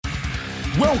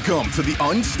Welcome to the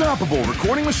Unstoppable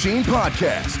Recording Machine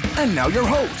Podcast. And now your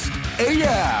host,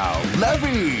 Eyal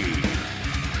Levi.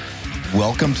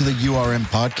 Welcome to the URM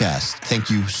Podcast. Thank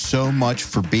you so much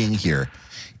for being here.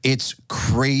 It's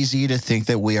crazy to think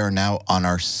that we are now on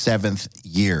our 7th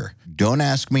year. Don't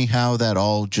ask me how that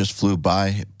all just flew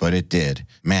by, but it did.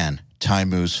 Man, time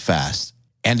moves fast.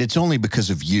 And it's only because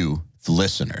of you, the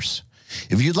listeners.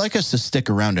 If you'd like us to stick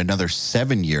around another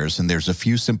 7 years, and there's a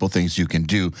few simple things you can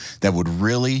do that would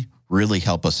really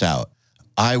help us out,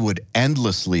 I would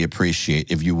endlessly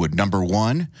appreciate if you would, number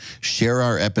 1, share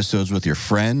our episodes with your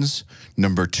friends.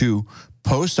 Number 2,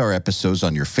 post our episodes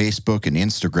on your Facebook and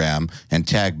Instagram and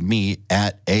tag me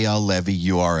at Eyal Levi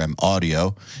URM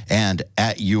Audio and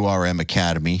at URM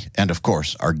Academy, and of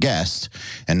course, our guest.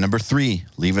 And number 3,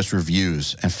 leave us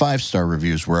reviews and 5-star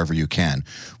reviews wherever you can.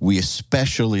 We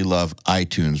especially love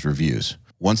iTunes reviews.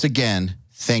 Once again,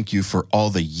 thank you for all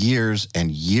the years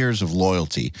and years of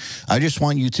loyalty. I just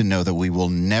want you to know that we will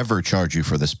never charge you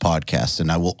for this podcast,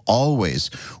 and I will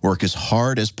always work as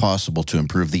hard as possible to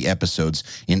improve the episodes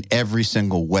in every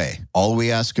single way. All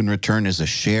we ask in return is a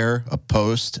share, a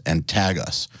post, and tag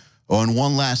us. Oh, and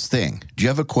one last thing. Do you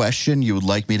have a question you would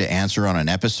like me to answer on an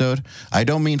episode? I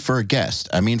don't mean for a guest.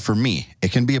 I mean for me.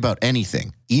 It can be about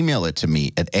anything. Email it to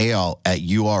me at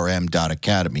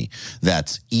eyal@urm.academy.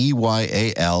 That's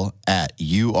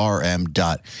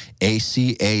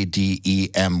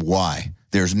EYAL@urm.academy.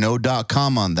 There's no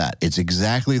 .com on that. It's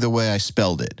exactly the way I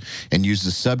spelled it. And use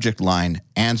the subject line,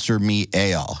 Answer Me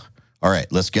Eyal. All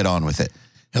right, let's get on with it.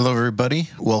 Hello, everybody.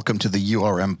 Welcome to the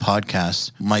URM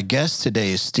Podcast. My guest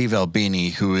today is Steve Albini,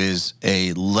 who is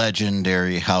a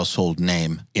legendary household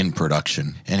name in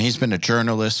production. And he's been a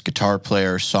journalist, guitar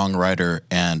player, songwriter,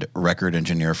 and record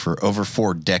engineer for over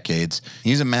 4 decades.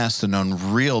 He's amassed an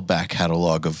unreal back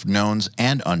catalog of knowns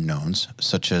and unknowns,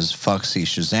 such as Foxy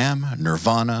Shazam,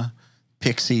 Nirvana,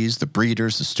 Pixies, The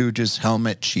Breeders, The Stooges,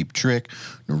 Helmet, Cheap Trick,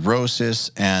 Neurosis,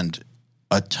 and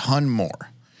a ton more.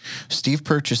 Steve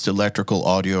purchased Electrical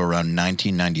Audio around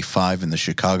 1995 in the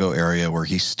Chicago area, where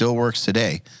he still works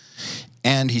today,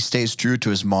 and he stays true to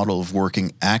his model of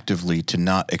working actively to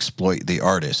not exploit the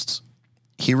artists.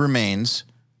 He remains,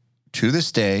 to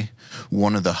this day,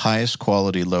 one of the highest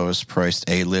quality, lowest priced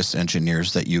A-list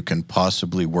engineers that you can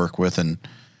possibly work with, and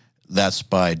that's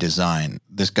by design.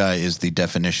 This guy is the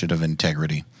definition of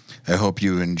integrity. I hope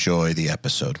you enjoy the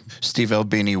episode. Steve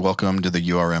Albini, welcome to the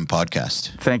URM Podcast.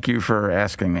 Thank you for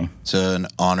asking me. It's an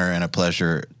honor and a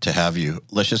pleasure to have you.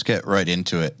 Let's just get right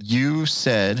into it. You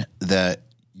said that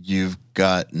you've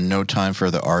got no time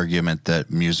for the argument that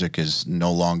music is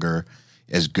no longer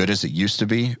as good as it used to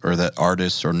be, or that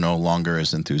artists are no longer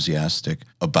as enthusiastic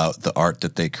about the art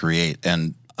that they create.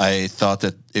 And I thought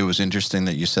that it was interesting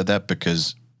that you said that,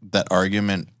 because that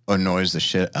argument annoys the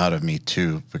shit out of me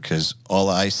too, because all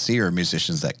I see are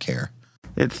musicians that care.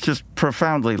 It's just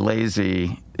profoundly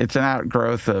lazy. It's an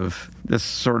outgrowth of this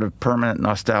sort of permanent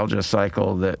nostalgia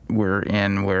cycle that we're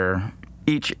in, where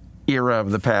each era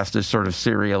of the past is sort of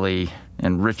serially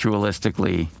and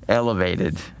ritualistically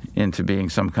elevated into being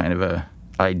some kind of a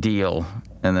ideal.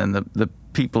 And then the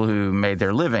people who made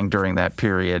their living during that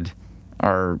period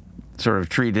are sort of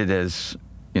treated as,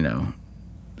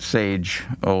 sage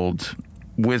old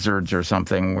wizards or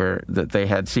something, where that they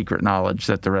had secret knowledge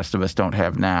that the rest of us don't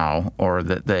have now, or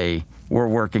that they were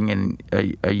working in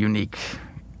a unique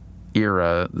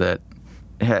era that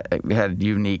had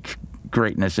unique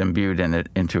greatness imbued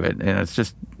into it. And it's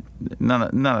just none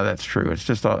of that's true. It's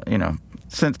just all,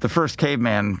 since the first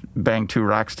caveman banged 2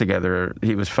 rocks together,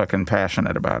 he was fucking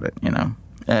passionate about it,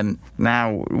 And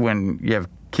now when you have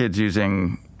kids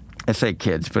using, I say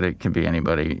kids, but it can be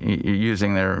anybody,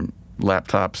 using their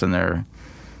laptops and their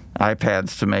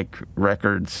iPads to make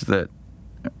records that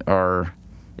are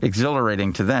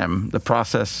exhilarating to them. The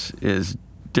process is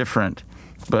different,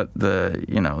 but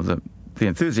the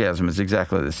enthusiasm is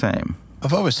exactly the same.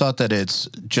 I've always thought that it's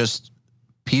just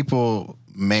people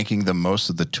making the most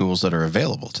of the tools that are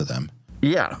available to them.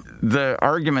 Yeah. The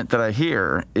argument that I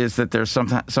hear is that there's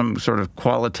some sort of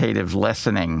qualitative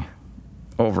lessening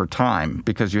over time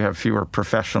because you have fewer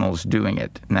professionals doing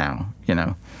it now,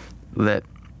 that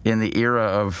in the era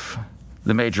of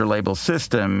the major label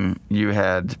system, you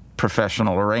had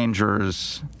professional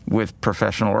arrangers with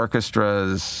professional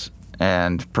orchestras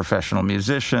and professional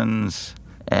musicians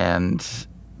and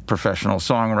professional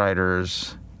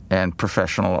songwriters and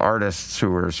professional artists who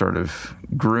were sort of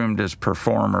groomed as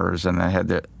performers, and they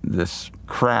had this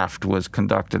craft was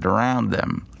conducted around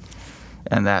them.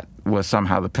 And that was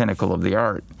somehow the pinnacle of the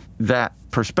art. That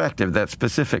perspective, that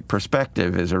specific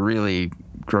perspective, is a really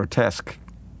grotesque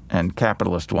and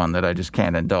capitalist one that I just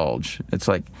can't indulge. It's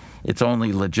like, it's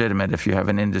only legitimate if you have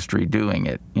an industry doing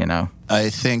it, you know? I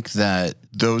think that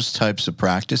those types of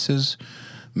practices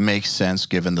make sense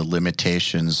given the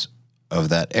limitations of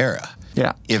that era.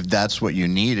 Yeah. If that's what you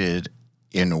needed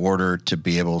in order to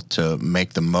be able to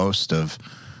make the most of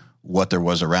what there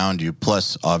was around you,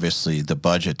 plus obviously the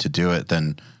budget to do it,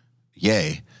 then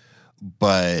yay.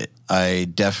 But I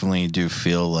definitely do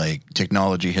feel like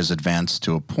technology has advanced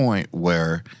to a point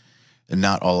where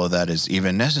not all of that is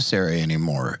even necessary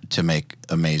anymore to make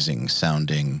amazing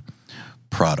sounding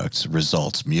products,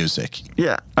 results, music.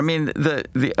 Yeah. I mean,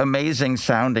 the amazing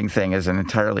sounding thing is an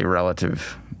entirely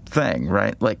relative thing,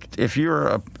 right? Like, if you're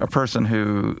a person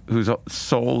whose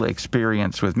sole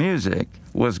experience with music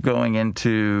was going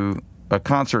into a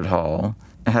concert hall,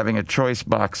 having a choice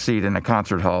box seat in a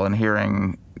concert hall and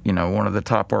hearing, you know, one of the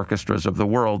top orchestras of the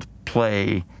world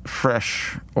play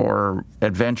fresh or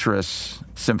adventurous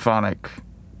symphonic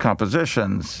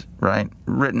compositions, right,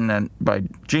 written by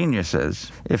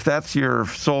geniuses, if that's your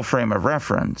sole frame of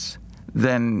reference,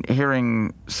 then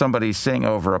hearing somebody sing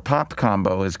over a pop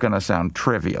combo is going to sound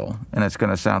trivial, and it's going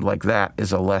to sound like that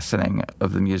is a lessening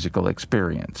of the musical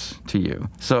experience to you.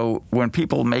 So when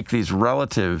people make these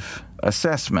relative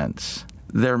assessments,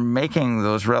 they're making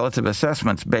those relative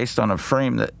assessments based on a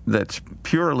frame that's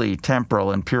purely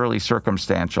temporal and purely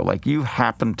circumstantial. Like, you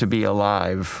happen to be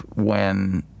alive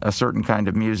when a certain kind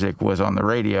of music was on the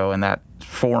radio and that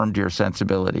formed your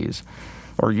sensibilities.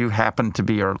 Or you happen to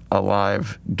be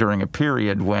alive during a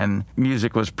period when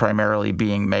music was primarily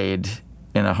being made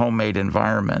in a homemade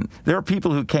environment. There are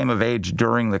people who came of age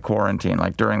during the quarantine,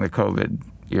 like during the COVID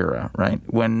era, right?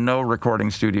 When no recording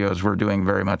studios were doing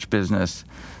very much business,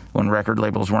 when record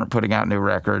labels weren't putting out new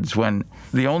records, when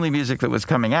the only music that was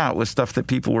coming out was stuff that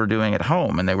people were doing at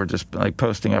home, and they were just like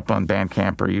posting up on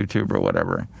Bandcamp or YouTube or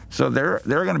whatever. So there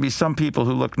are going to be some people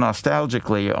who look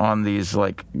nostalgically on these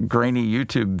like grainy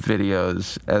YouTube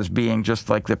videos as being just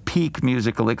like the peak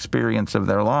musical experience of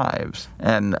their lives.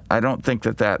 And I don't think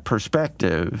that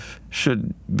perspective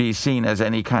should be seen as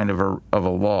any kind of a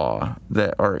law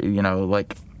that, or, you know,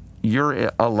 like, you're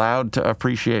allowed to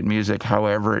appreciate music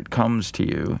however it comes to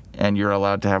you, and you're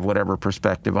allowed to have whatever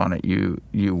perspective on it you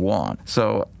want.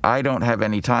 So I don't have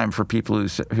any time for people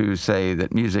who say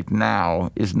that music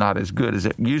now is not as good as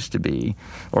it used to be,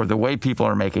 or the way people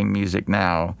are making music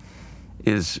now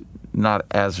is not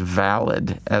as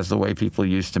valid as the way people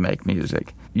used to make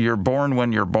music. You're born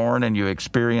when you're born, and you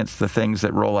experience the things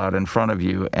that roll out in front of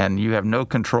you, and you have no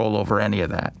control over any of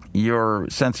that. Your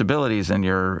sensibilities and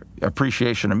your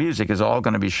appreciation of music is all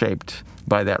going to be shaped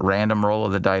by that random roll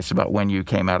of the dice about when you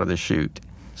came out of the chute.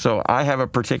 So I have a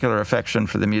particular affection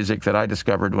for the music that I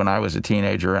discovered when I was a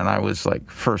teenager and I was like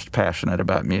first passionate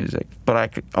about music. But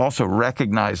I also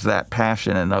recognize that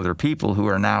passion in other people who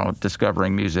are now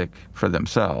discovering music for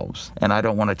themselves. And I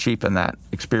don't want to cheapen that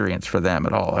experience for them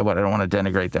at all. I don't want to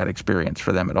denigrate that experience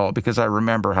for them at all, because I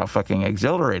remember how fucking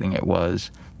exhilarating it was.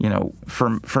 You know,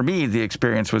 for me, the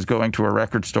experience was going to a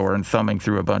record store and thumbing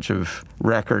through a bunch of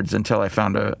records until I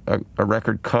found a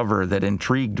record cover that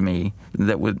intrigued me,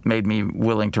 that made me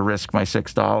willing to risk my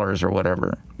 $6 or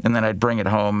whatever. And then I'd bring it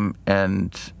home,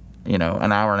 and, you know,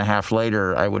 an hour and a half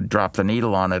later, I would drop the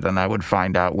needle on it, and I would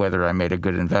find out whether I made a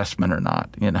good investment or not,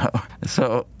 you know.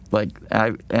 So, like,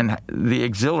 and the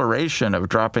exhilaration of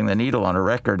dropping the needle on a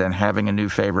record and having a new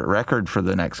favorite record for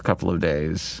the next couple of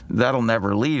days, that'll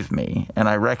never leave me. And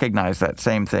I recognize that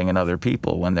same thing in other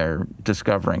people when they're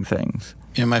discovering things.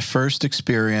 In my first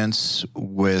experience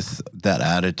with that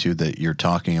attitude that you're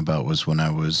talking about was when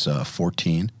I was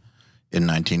 14 in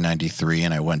 1993,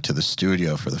 and I went to the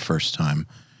studio for the first time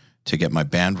to get my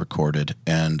band recorded.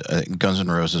 And Guns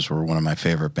N' Roses were one of my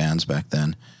favorite bands back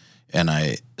then. And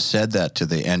I said that to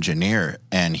the engineer,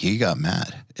 and he got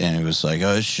mad. And he was like,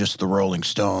 oh, it's just the Rolling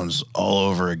Stones all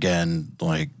over again.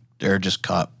 Like, they're just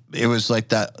caught. It was like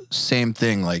that same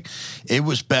thing. Like, it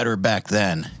was better back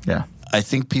then. Yeah. I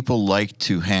think people like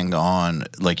to hang on,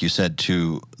 like you said,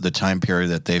 to the time period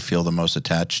that they feel the most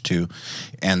attached to.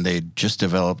 And they just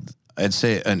develop, I'd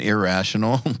say, an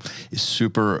irrational,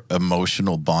 super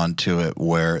emotional bond to it,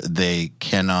 where they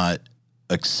cannot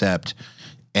accept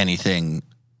anything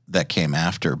that came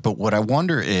after. But what I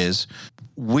wonder is,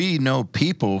 we know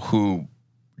people who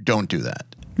don't do that.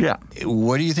 Yeah.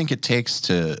 What do you think it takes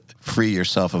to free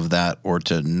yourself of that or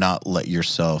to not let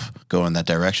yourself go in that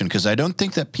direction? Because I don't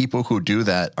think that people who do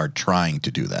that are trying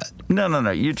to do that. No.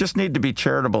 You just need to be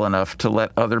charitable enough to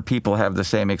let other people have the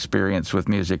same experience with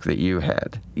music that you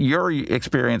had. Your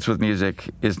experience with music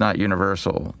is not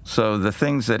universal. So the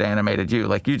things that animated you,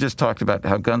 like you just talked about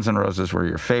how Guns N' Roses were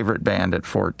your favorite band at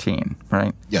 14,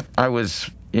 right? Yep. I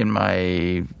was in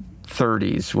my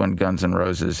 30s when Guns N'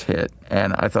 Roses hit,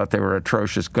 and I thought they were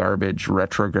atrocious garbage,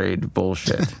 retrograde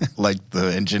bullshit. Like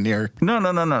the engineer?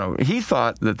 No. He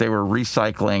thought that they were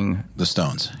recycling The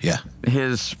Stones, yeah.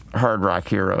 his hard rock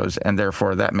heroes, and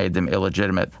therefore that made them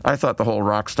illegitimate. I thought the whole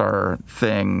rock star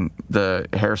thing, the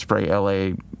Hairspray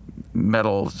LA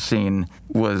metal scene,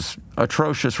 was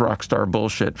atrocious rock star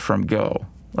bullshit from go.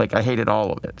 Like, I hated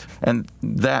all of it. And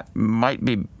that might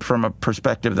be from a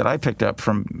perspective that I picked up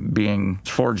from being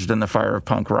forged in the fire of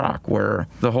punk rock, where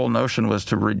the whole notion was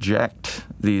to reject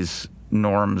these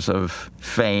norms of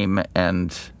fame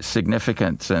and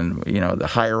significance and, the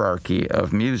hierarchy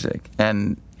of music.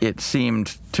 And it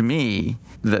seemed to me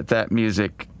that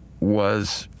music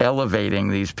was elevating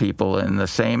these people in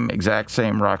the exact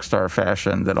same rock star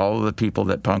fashion that all of the people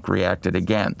that punk reacted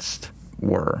against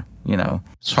were.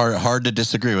 It's hard to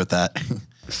disagree with that.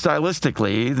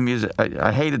 Stylistically, the music,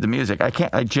 I hated the music.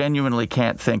 I genuinely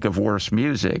can't think of worse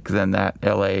music than that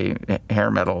LA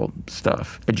hair metal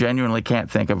stuff. I genuinely can't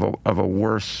think of a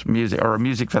worse music, or a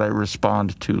music that I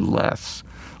respond to less.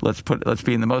 Let's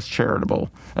be the most charitable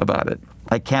about it.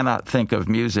 I cannot think of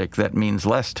music that means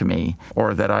less to me,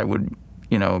 or that I would,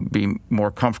 be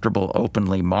more comfortable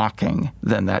openly mocking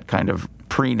than that kind of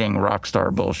preening rock star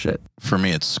bullshit. For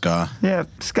me, it's ska. Yeah,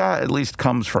 ska at least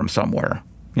comes from somewhere,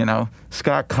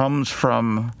 Ska comes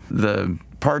from the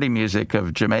party music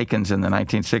of Jamaicans in the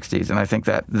 1960s, and I think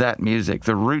that music,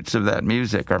 the roots of that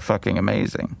music are fucking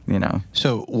amazing,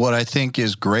 So what I think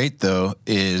is great, though,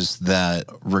 is that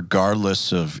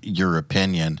regardless of your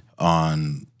opinion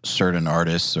on certain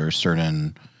artists or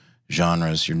certain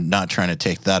genres, you're not trying to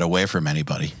take that away from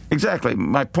anybody. Exactly.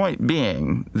 My point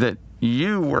being that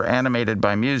you were animated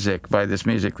by this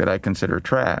music that I consider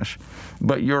trash,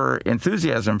 but your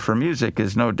enthusiasm for music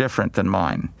is no different than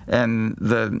mine. And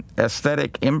the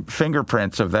aesthetic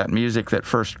fingerprints of that music that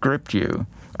first gripped you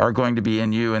are going to be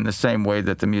in you in the same way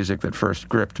that the music that first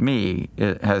gripped me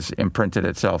has imprinted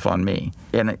itself on me.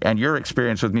 And your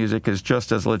experience with music is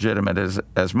just as legitimate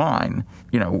as mine.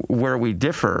 Where we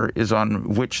differ is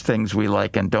on which things we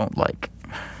like and don't like.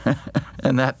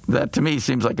 And that to me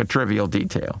seems like a trivial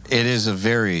detail. It is a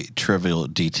very trivial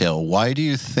detail. Why do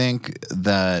you think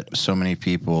that so many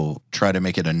people try to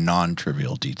make it a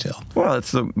non-trivial detail? Well,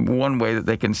 it's the one way that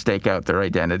they can stake out their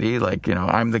identity. Like,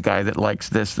 I'm the guy that likes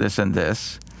this, this, and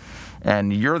this.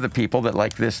 And you're the people that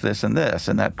like this, this, and this.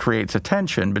 And that creates a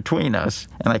tension between us.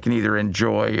 And I can either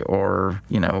enjoy or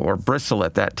bristle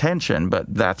at that tension, but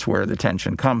that's where the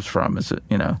tension comes from. It's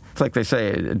like they say,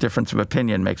 a difference of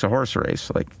opinion makes a horse race.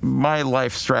 Like, my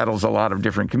life straddles a lot of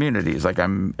different communities. Like,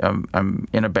 I'm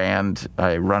in a band,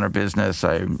 I run a business,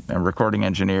 I'm a recording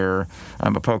engineer,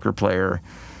 I'm a poker player.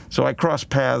 So I cross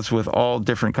paths with all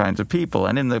different kinds of people.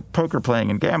 And in the poker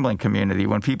playing and gambling community,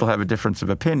 when people have a difference of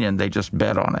opinion, they just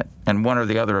bet on it. And one or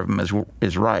the other of them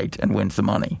is right and wins the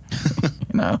money.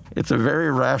 It's a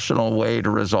very rational way to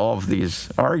resolve these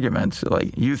arguments.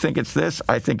 Like, you think it's this,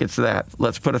 I think it's that.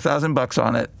 Let's put $1,000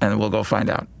 on it and we'll go find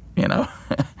out.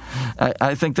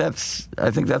 I think that's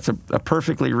a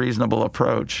perfectly reasonable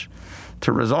approach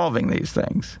to resolving these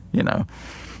things.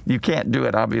 You can't do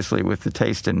it, obviously, with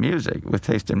taste in music,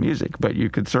 but you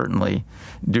could certainly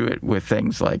do it with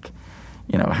things like,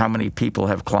 how many people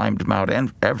have climbed Mount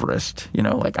Everest?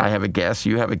 Like, I have a guess,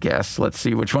 you have a guess. Let's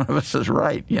see which one of us is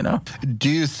right, Do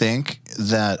you think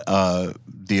that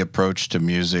the approach to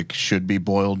music should be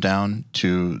boiled down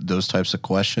to those types of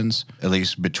questions, at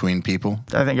least between people?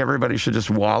 I think everybody should just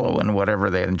wallow in whatever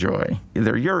they enjoy.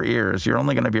 They're your ears. You're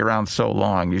only going to be around so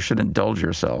long. You should indulge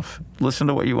yourself. Listen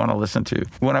to what you want to listen to.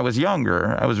 When I was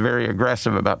younger, I was very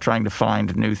aggressive about trying to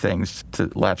find new things to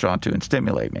latch onto and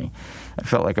stimulate me. I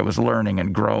felt like I was learning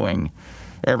and growing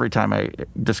every time I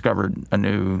discovered a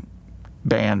new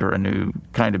band or a new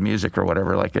kind of music or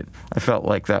whatever. I felt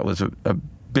like that was a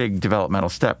big developmental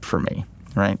step for me,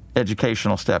 right?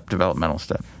 Educational step, developmental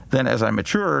step. Then as I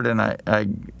matured and I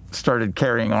started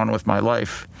carrying on with my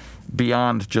life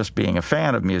beyond just being a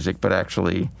fan of music, but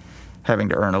actually having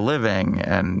to earn a living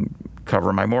and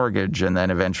cover my mortgage and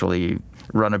then eventually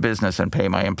run a business and pay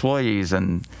my employees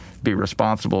and be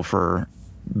responsible for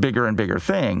bigger and bigger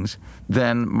things,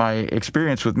 then my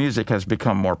experience with music has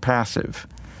become more passive.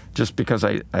 just because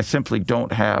I simply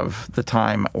don't have the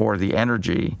time or the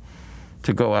energy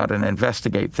to go out and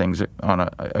investigate things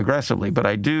aggressively. But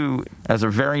I do, as a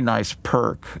very nice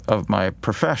perk of my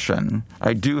profession,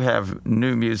 I do have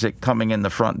new music coming in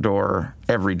the front door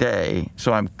every day.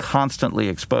 So I'm constantly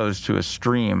exposed to a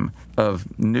stream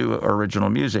of new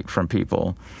original music from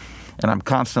people. And I'm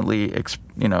constantly,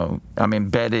 I'm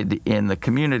embedded in the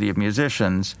community of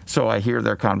musicians, so I hear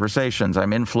their conversations.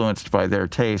 I'm influenced by their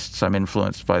tastes. I'm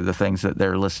influenced by the things that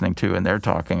they're listening to and they're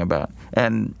talking about.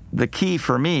 And the key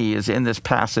for me is, in this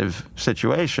passive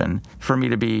situation, for me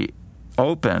to be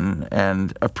open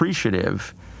and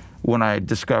appreciative when I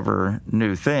discover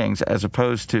new things, as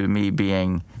opposed to me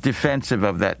being defensive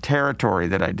of that territory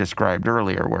that I described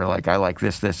earlier, where I like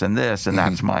this, this, and this, and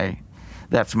that's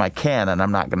my canon.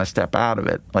 I'm not going to step out of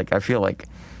it. I feel like,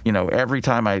 every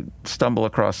time I stumble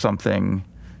across something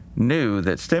new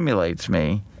that stimulates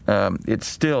me, it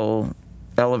still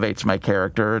elevates my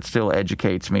character. It still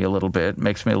educates me a little bit,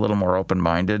 makes me a little more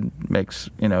open-minded,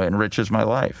 enriches my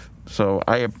life. So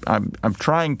I'm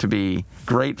trying to be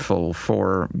grateful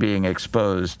for being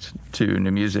exposed to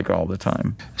new music all the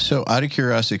time. So out of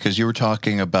curiosity, because you were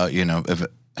talking about,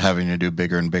 having to do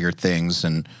bigger and bigger things,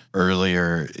 and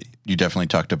earlier you definitely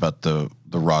talked about the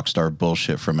rock star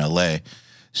bullshit from LA.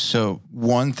 So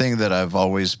one thing that I've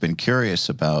always been curious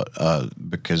about,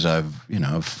 because I've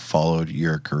followed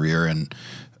your career, and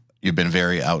you've been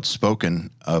very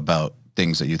outspoken about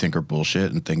things that you think are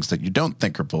bullshit and things that you don't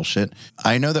think are bullshit.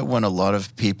 I know that when a lot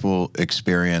of people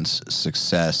experience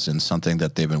success in something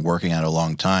that they've been working at a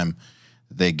long time,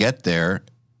 they get there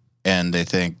and they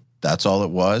think that's all it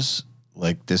was.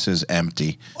 This is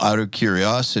empty. Out of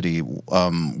curiosity,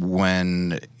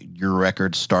 when your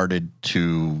record started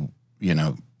to,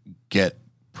 get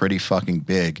pretty fucking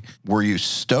big, were you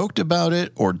stoked about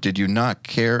it, or did you not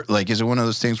care? Is it one of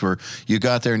those things where you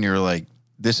got there and you're like,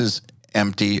 this is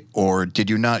empty, or did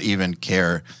you not even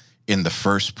care in the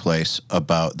first place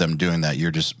about them doing that?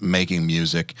 You're just making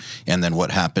music, and then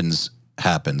what happens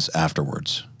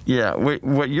afterwards. Yeah,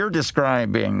 what you're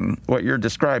describing,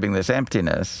 this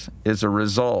emptiness, is a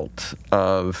result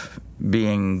of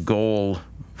being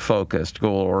goal-focused,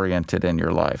 goal-oriented in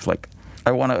your life.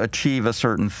 I want to achieve a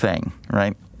certain thing,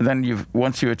 right? Then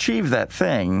once you achieve that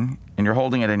thing and you're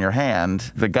holding it in your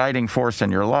hand, the guiding force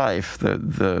in your life,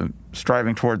 the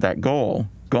striving toward that goal,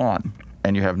 gone,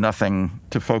 and you have nothing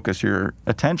to focus your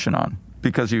attention on,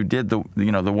 because you did the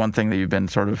one thing that you've been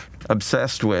sort of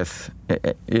obsessed with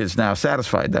is now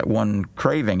satisfied. That one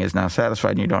craving is now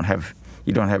satisfied, and you don't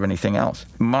have anything else.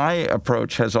 My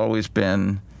approach has always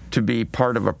been to be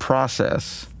part of a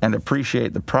process and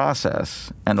appreciate the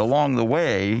process. And along the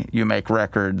way, you make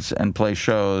records and play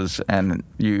shows, and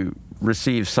you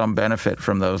receive some benefit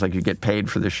from those. You get paid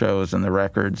for the shows and the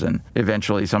records, and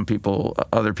eventually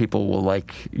other people will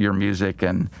like your music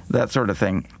and that sort of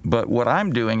thing. But what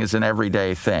I'm doing is an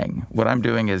everyday thing. What I'm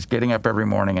doing is getting up every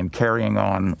morning and carrying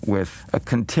on with a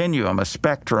continuum, a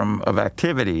spectrum of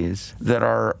activities that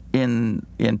are in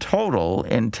total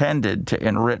intended to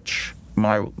enrich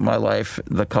my life,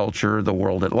 the culture, the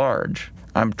world at large.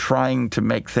 I'm trying to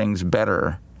make things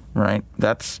better, right?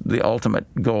 That's the ultimate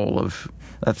goal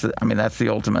that's the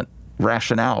ultimate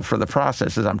rationale for the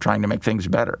process, is I'm trying to make things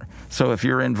better. So if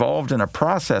you're involved in a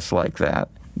process like that,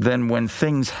 then when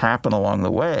things happen along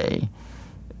the way,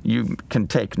 you can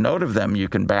take note of them, you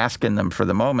can bask in them for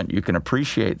the moment, you can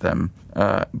appreciate them,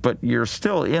 but you're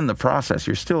still in the process.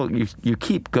 You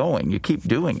keep going, you keep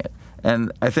doing it.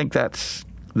 And I think that's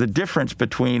the difference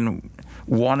between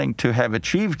wanting to have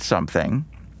achieved something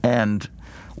and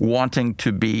wanting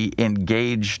to be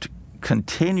engaged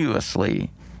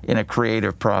continuously in a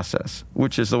creative process,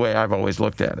 which is the way I've always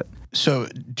looked at it. So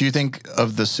do you think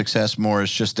of the success more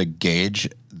as just a gauge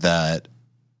that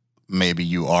maybe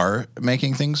you are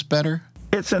making things better?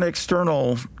 It's an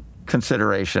external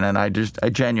consideration, and I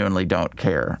genuinely don't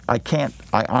care. I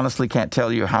honestly can't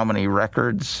tell you how many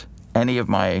records any of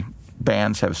my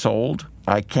bands have sold.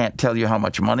 I can't tell you how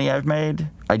much money I've made.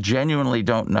 I genuinely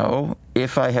don't know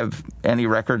if I have any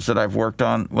records that I've worked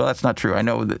on. Well, that's not true. I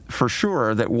know that for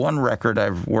sure that one record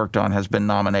I've worked on has been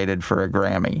nominated for a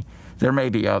Grammy. There may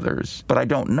be others, but I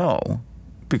don't know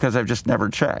because I've just never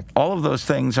checked. All of those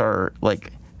things are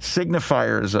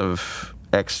signifiers of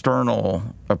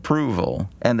external approval,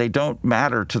 and they don't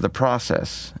matter to the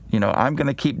process. I'm going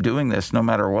to keep doing this no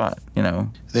matter what,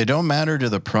 They don't matter to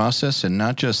the process, and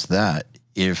not just that.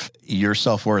 If your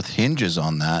self-worth hinges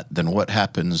on that, then what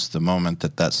happens the moment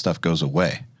that stuff goes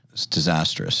away? It's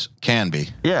disastrous. Can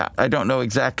be. Yeah, I don't know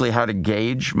exactly how to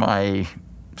gauge my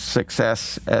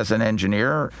success as an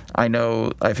engineer. I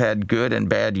know I've had good and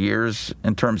bad years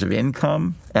in terms of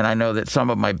income, and I know that some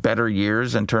of my better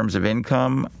years in terms of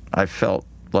income, I felt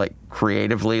like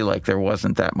creatively like there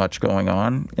wasn't that much going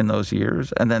on in those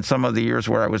years. And then some of the years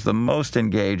where I was the most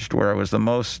engaged, where I was the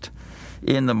most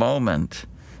in the moment,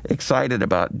 excited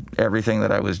about everything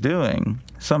that I was doing,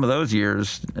 some of those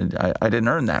years I didn't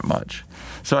earn that much.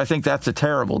 So I think that's a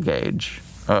terrible gauge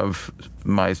of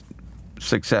my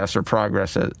success or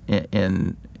progress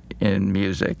in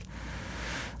music.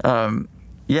 For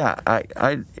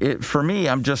me,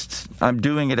 I'm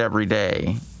doing it every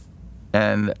day,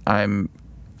 and I'm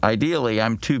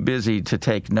too busy to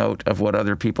take note of what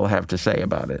other people have to say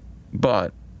about it.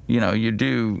 But you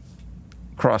do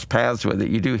cross paths with it.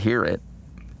 You do hear it,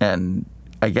 and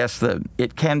I guess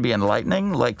it can be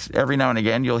enlightening. Like every now and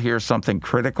again, you'll hear something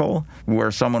critical where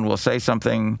someone will say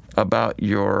something about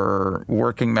your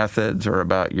working methods or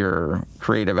about your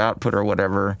creative output or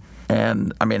whatever.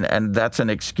 And that's an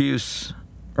excuse,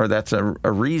 or that's a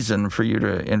reason for you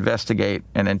to investigate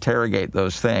and interrogate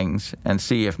those things and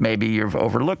see if maybe you've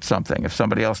overlooked something. If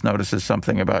somebody else notices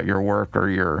something about your work or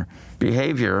your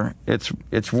behavior,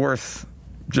 it's worth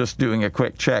just doing a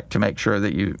quick check to make sure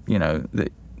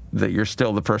that that you're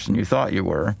still the person you thought you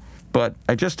were. But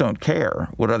I just don't care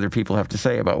what other people have to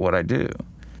say about what I do.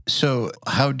 So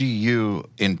how do you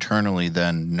internally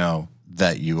then know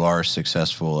that you are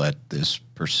successful at this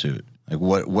pursuit? Like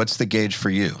what's the gauge for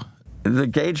you? The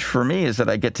gauge for me is that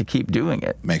I get to keep doing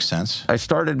it. Makes sense. I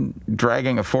started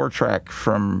dragging a 4-track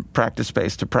from practice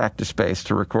space to practice space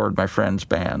to record my friends'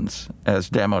 bands as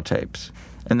demo tapes.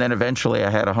 And then eventually I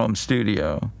had a home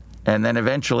studio. And then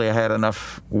eventually I had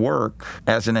enough work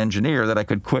as an engineer that I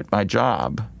could quit my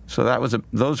job. So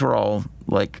those were all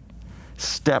like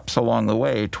steps along the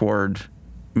way toward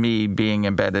me being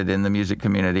embedded in the music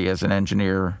community as an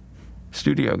engineer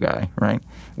studio guy, right?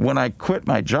 When I quit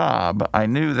my job, I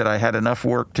knew that I had enough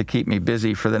work to keep me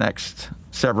busy for the next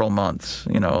several months,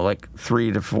 like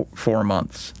 3 to 4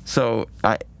 months. So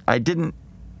I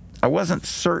wasn't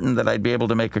certain that I'd be able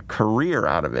to make a career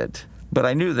out of it. But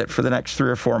I knew that for the next 3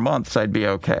 or 4 months, I'd be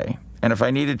okay. And if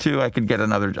I needed to, I could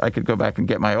go back and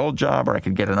get my old job, or I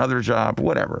could get another job,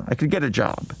 whatever. I could get a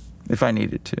job if I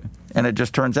needed to. And it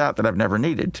just turns out that I've never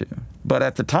needed to. But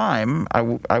at the time, I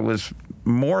was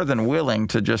more than willing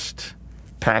to just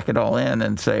pack it all in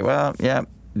and say, well, yeah,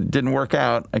 it didn't work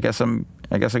out. I guess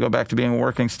I go back to being a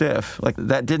working stiff. Like,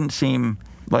 that didn't seem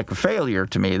like a failure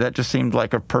to me. That just seemed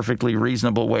like a perfectly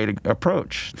reasonable way to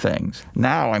approach things.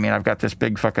 Now, I've got this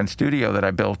big fucking studio that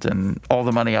I built, and all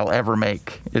the money I'll ever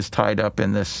make is tied up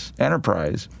in this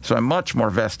enterprise. So I'm much more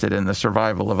vested in the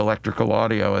survival of Electrical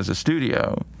Audio as a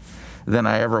studio than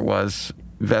I ever was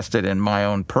vested in my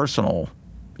own personal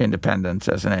independence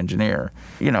as an engineer.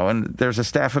 And there's a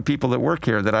staff of people that work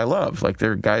here that I love. Like,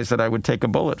 they're guys that I would take a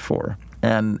bullet for.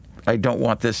 And I don't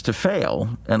want this to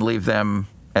fail and leave them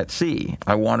at sea.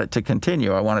 I want it to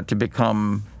continue. I want it to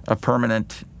become a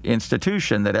permanent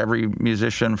institution that every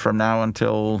musician from now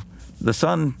until the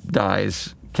sun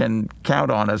dies can count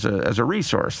on as a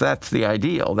resource. That's the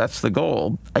ideal. That's the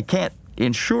goal. I can't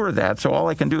ensure that, so all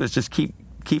I can do is just keep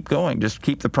going, just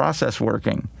keep the process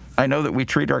working. I know that we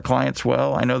treat our clients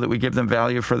well. I know that we give them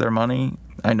value for their money.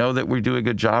 I know that we do a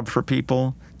good job for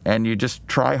people, and you just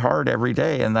try hard every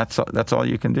day, and that's all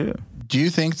you can do. Do you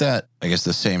think that,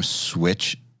 the same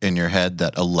switch in your head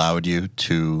that allowed you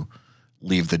to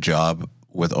leave the job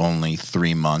with only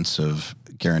 3 months of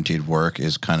guaranteed work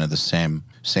is kind of the same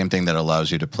thing that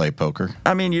allows you to play poker?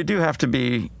 You do have to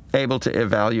be able to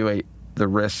evaluate the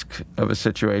risk of a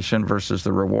situation versus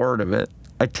the reward of it.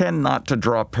 I tend not to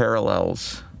draw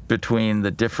parallels between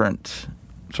the different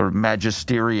sort of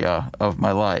magisteria of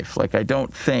my life. Like, I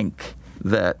don't think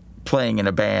that playing in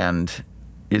a band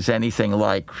is anything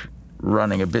like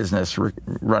running a business,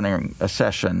 running a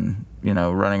session,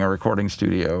 running a recording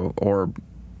studio, or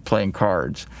playing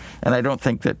cards. And I don't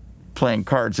think that playing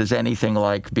cards is anything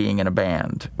like being in a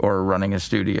band or running a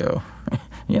studio.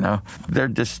 They're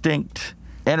distinct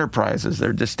enterprises,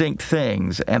 they're distinct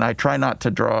things, and I try not to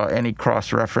draw any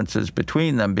cross-references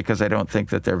between them because I don't think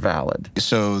that they're valid.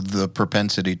 So the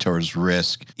propensity towards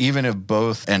risk, even if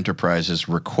both enterprises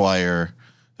require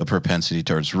a propensity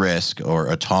towards risk or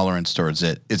a tolerance towards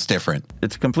it, it's different.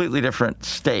 It's completely different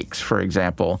stakes, for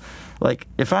example. Like,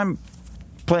 if I'm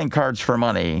playing cards for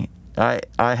money, I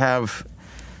have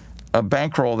a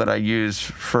bankroll that I use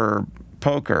for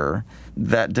poker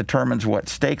that determines what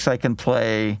stakes I can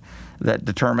play. that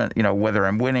determine, whether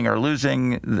I'm winning or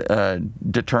losing,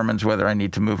 determines whether I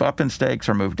need to move up in stakes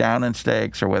or move down in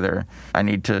stakes, or whether I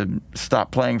need to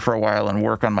stop playing for a while and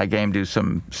work on my game, do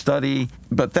some study.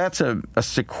 But that's a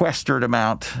sequestered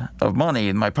amount of money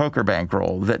in my poker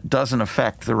bankroll that doesn't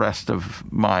affect the rest of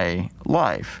my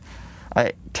life.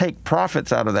 I take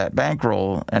profits out of that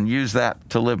bankroll and use that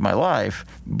to live my life,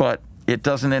 but it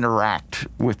doesn't interact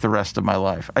with the rest of my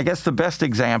life. I guess the best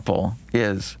example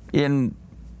is in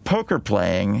poker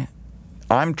playing,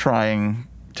 I'm trying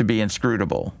to be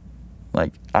inscrutable.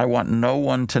 Like, I want no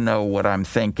one to know what I'm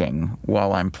thinking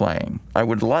while I'm playing. I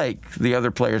would like the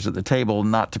other players at the table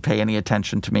not to pay any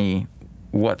attention to me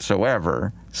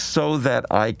whatsoever, so that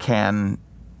I can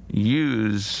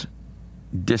use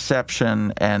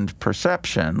deception and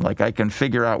perception. Like, I can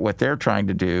figure out what they're trying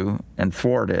to do and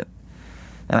thwart it,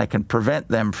 and I can prevent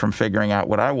them from figuring out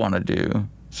what I want to do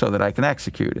so that I can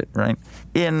execute it, right?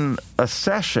 In a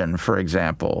session, for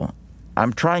example,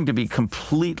 I'm trying to be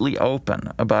completely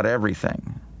open about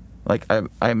everything. Like,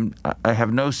 I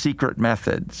have no secret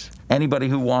methods. Anybody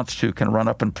who wants to can run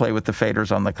up and play with the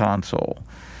faders on the console.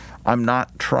 I'm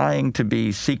not trying to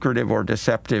be secretive or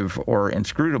deceptive or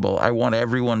inscrutable. I want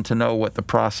everyone to know what the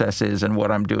process is and what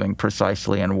I'm doing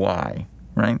precisely and why,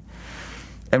 right?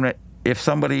 And if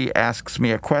somebody asks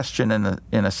me a question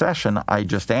in a session, I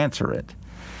just answer it.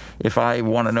 If I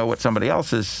want to know what somebody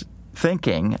else is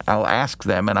thinking, I'll ask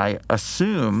them, and I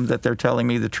assume that they're telling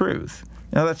me the truth.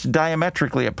 That's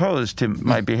diametrically opposed to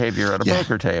my behavior at a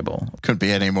poker table. Couldn't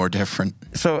be any more different.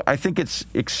 So I think it's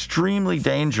extremely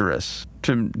dangerous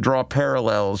to draw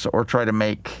parallels or try to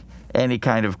make any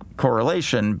kind of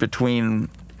correlation between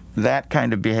that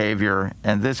kind of behavior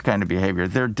and this kind of behavior.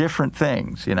 They're different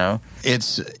things,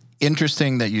 It's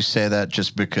interesting that you say that,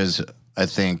 just because I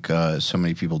think so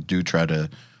many people do try to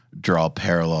draw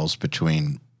parallels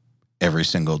between every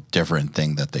single different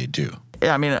thing that they do.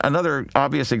 Yeah, I mean, another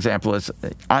obvious example is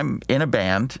I'm in a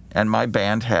band, and my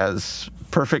band has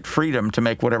perfect freedom to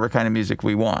make whatever kind of music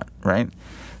we want, right?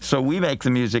 So we make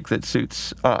the music that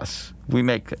suits us. We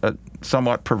make a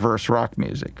somewhat perverse rock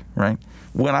music, right?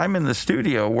 When I'm in the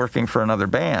studio working for another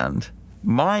band,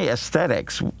 my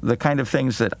aesthetics, the kind of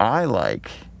things that I like,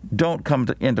 don't come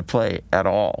into play at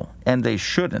all, and they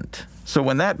shouldn't. So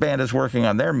when that band is working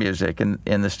on their music in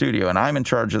the studio and I'm in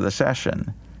charge of the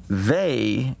session,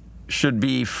 they should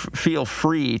feel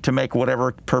free to make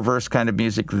whatever perverse kind of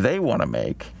music they want to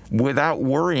make without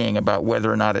worrying about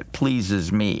whether or not it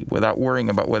pleases me, without worrying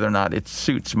about whether or not it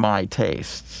suits my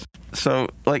tastes. So,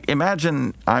 like,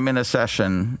 imagine I'm in a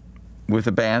session with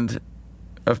a band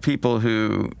of people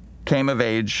who came of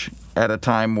age at a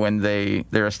time when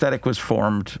their aesthetic was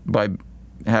formed by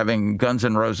having Guns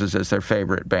N' Roses as their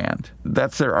favorite band.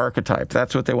 That's their archetype.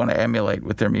 That's what they want to emulate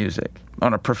with their music.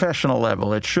 On a professional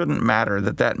level, it shouldn't matter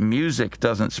that music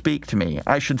doesn't speak to me.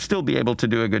 I should still be able to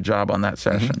do a good job on that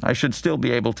session. I should still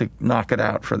be able to knock it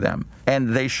out for them.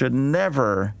 And it should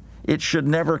never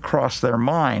cross their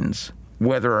minds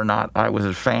whether or not I was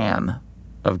a fan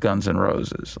of Guns N'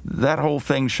 Roses. That whole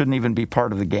thing shouldn't even be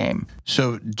part of the game.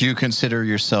 So do you consider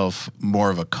yourself more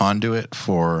of a conduit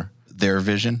for their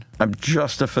vision? I'm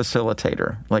just a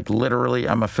facilitator. Like, literally,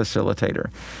 I'm a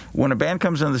facilitator. When a band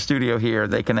comes in the studio here,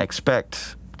 they can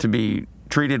expect to be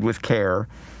treated with care.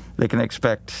 They can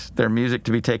expect their music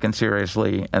to be taken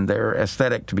seriously and their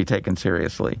aesthetic to be taken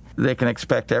seriously. They can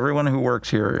expect everyone who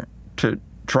works here to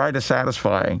try to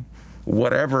satisfy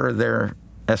whatever their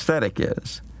aesthetic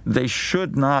is. They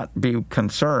should not be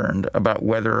concerned about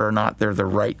whether or not they're the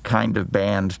right kind of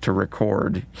band to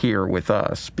record here with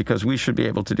us, because we should be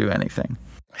able to do anything.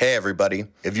 Hey, everybody.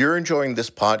 If you're enjoying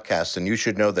this podcast, then you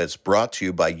should know that it's brought to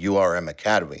you by URM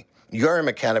Academy. URM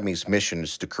Academy's mission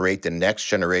is to create the next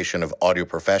generation of audio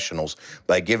professionals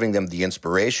by giving them the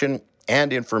inspiration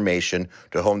and information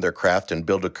to hone their craft and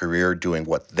build a career doing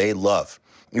what they love.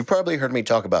 You've probably heard me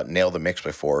talk about Nail the Mix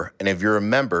before, and if you're a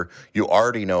member, you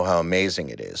already know how amazing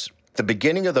it is. At the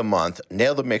beginning of the month,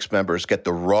 Nail the Mix members get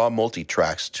the raw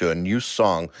multi-tracks to a new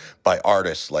song by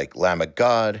artists like Lamb of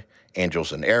God,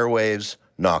 Angels and Airwaves,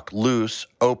 Knock Loose,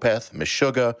 Opeth,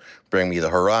 Meshuggah, Bring Me the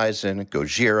Horizon,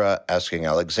 Gojira, Asking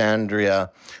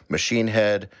Alexandria, Machine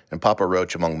Head, and Papa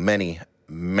Roach, among many,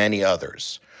 many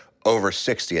others. Over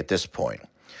 60 at this point.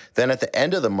 Then at the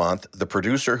end of the month, the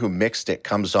producer who mixed it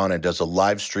comes on and does a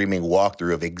live streaming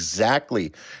walkthrough of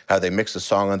exactly how they mix the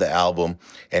song on the album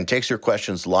and takes your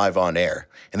questions live on air.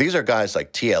 And these are guys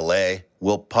like TLA,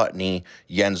 Will Putney,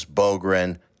 Jens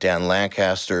Bogren, Dan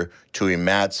Lancaster, Tui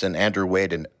Madsen, Andrew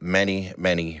Wade, and many,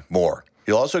 many more.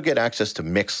 You'll also get access to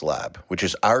MixLab, which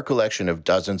is our collection of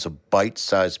dozens of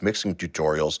bite-sized mixing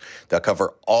tutorials that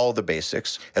cover all the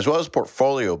basics, as well as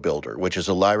Portfolio Builder, which is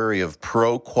a library of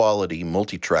pro-quality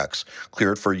multi-tracks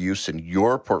cleared for use in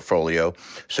your portfolio,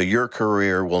 so your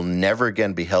career will never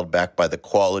again be held back by the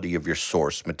quality of your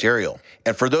source material.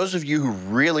 And for those of you who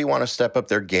really want to step up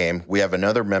their game, we have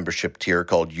another membership tier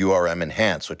called URM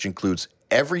Enhanced, which includes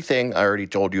everything I already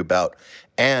told you about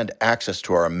and access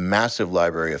to our massive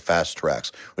library of fast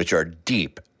tracks, which are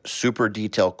deep, super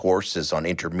detailed courses on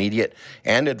intermediate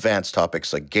and advanced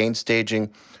topics like gain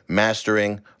staging,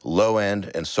 mastering, low end,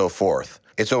 and so forth.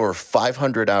 It's over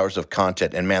 500 hours of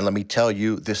content, and man, let me tell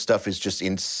you, this stuff is just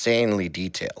insanely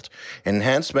detailed.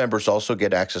 Enhanced members also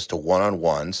get access to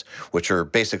one-on-ones, which are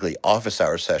basically office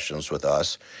hour sessions with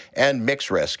us, and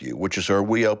Mix Rescue, which is where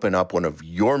we open up one of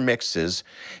your mixes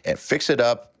and fix it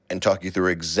up and talk you through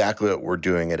exactly what we're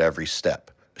doing at every step.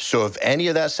 So if any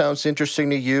of that sounds interesting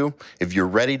to you, if you're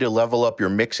ready to level up your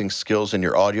mixing skills in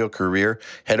your audio career,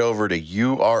 head over to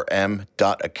urm.academy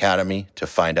to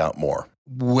find out more.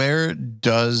 Where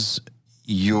does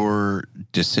your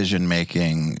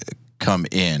decision-making come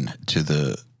in to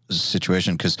the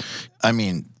situation? Because, I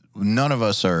mean, none of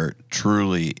us are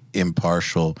truly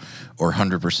impartial or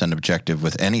 100% objective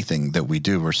with anything that we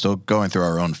do. We're still going through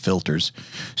our own filters.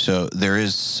 So there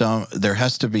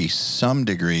has to be some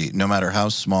degree, no matter how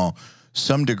small,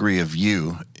 some degree of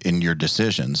you in your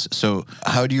decisions. So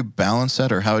how do you balance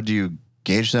that, or how do you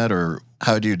gauge that, or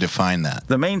how do you define that?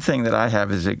 The main thing that I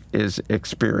have is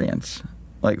experience.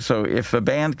 Like, so if a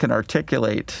band can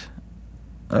articulate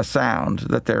a sound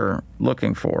that they're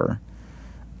looking for,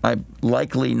 I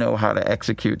likely know how to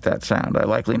execute that sound. I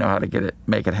likely know how to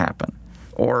make it happen.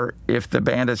 Or if the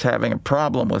band is having a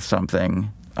problem with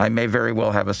something, I may very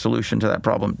well have a solution to that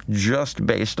problem just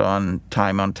based on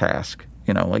time on task.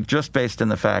 Like just based in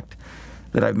the fact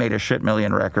that I've made a shit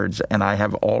million records and I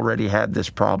have already had this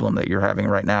problem that you're having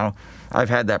right now. I've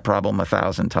had that problem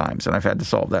 1,000 times, and I've had to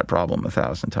solve that problem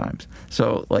 1,000 times.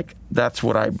 So, like, that's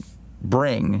what I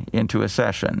bring into a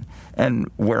session. And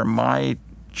where my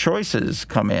choices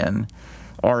come in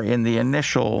are in the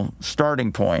initial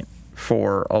starting point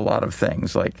for a lot of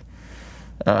things. Like,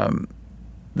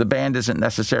 the band isn't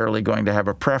necessarily going to have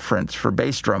a preference for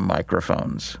bass drum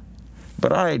microphones,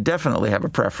 but I definitely have a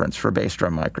preference for bass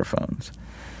drum microphones.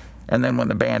 And then when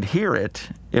the band hear it,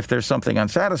 if there's something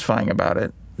unsatisfying about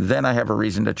it, then I have a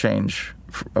reason to change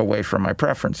away from my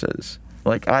preferences.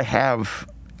 Like, I have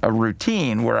a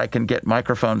routine where I can get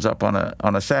microphones up on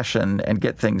a session and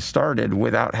get things started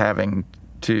without having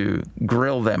to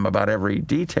grill them about every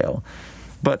detail.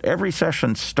 But every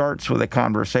session starts with a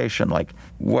conversation, like,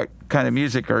 what kind of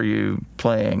music are you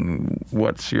playing?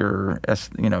 What's your,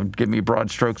 give me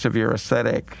broad strokes of your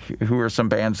aesthetic. Who are some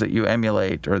bands that you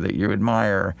emulate or that you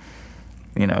admire?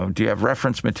 Do you have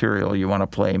reference material you want to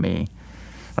play me?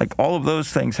 Like, all of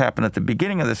those things happen at the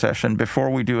beginning of the session before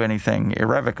we do anything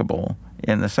irrevocable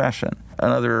in the session.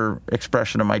 Another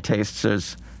expression of my tastes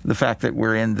is the fact that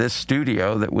we're in this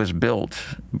studio that was built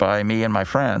by me and my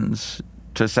friends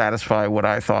to satisfy what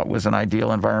I thought was an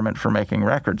ideal environment for making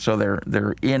records. So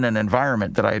they're in an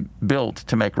environment that I built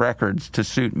to make records to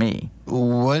suit me.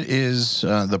 What is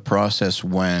the process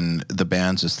when the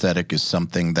band's aesthetic is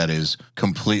something that is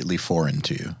completely foreign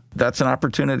to you? That's an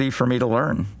opportunity for me to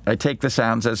learn. I take the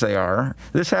sounds as they are.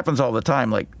 This happens all the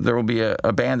time. Like, there will be a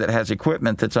band that has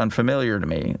equipment that's unfamiliar to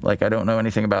me. Like, I don't know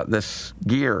anything about this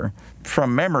gear.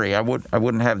 From memory, I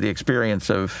wouldn't have the experience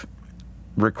of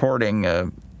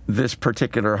recording this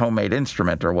particular homemade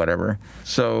instrument or whatever.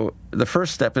 So the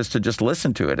first step is to just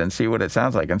listen to it and see what it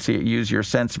sounds like, and use your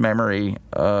sense memory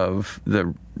of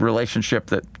the relationship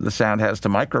that the sound has to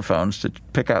microphones to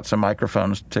pick out some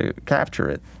microphones to capture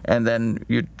it. And then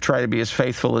you try to be as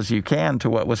faithful as you can to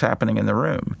what was happening in the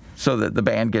room so that the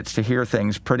band gets to hear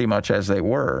things pretty much as they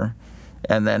were.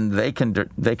 And then they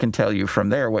can tell you from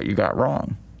there what you got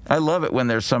wrong. I love it when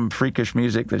there's some freakish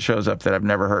music that shows up that I've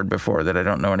never heard before, that I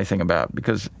don't know anything about,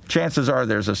 because chances are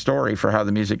there's a story for how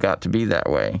the music got to be that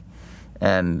way.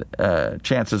 And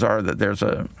chances are that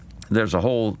there's a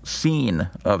whole scene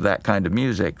of that kind of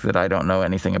music that I don't know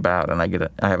anything about, and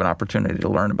I have an opportunity to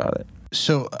learn about it.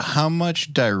 So how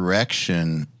much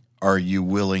direction are you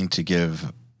willing to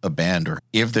give a band, or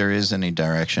if there is any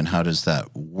direction, how does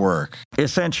that work?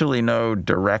 Essentially no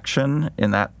direction in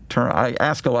that term. I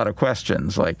ask a lot of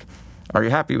questions like, are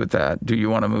you happy with that? Do you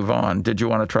want to move on? Did you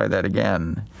want to try that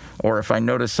again? Or if I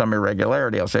notice some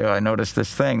irregularity, I'll say, I noticed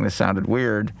this thing. This sounded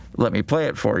weird. Let me play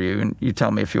it for you, and you tell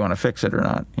me if you want to fix it or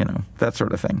not, that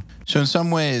sort of thing. So in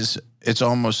some ways, it's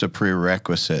almost a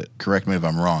prerequisite, correct me if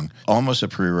I'm wrong, almost a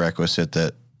prerequisite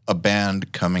that a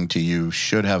band coming to you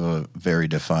should have a very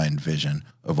defined vision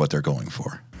of what they're going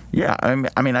for. Yeah,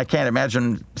 I mean, I can't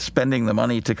imagine spending the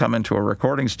money to come into a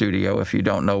recording studio if you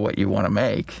don't know what you want to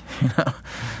make.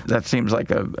 That seems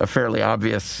like a fairly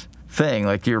obvious thing.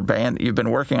 Like your band, you've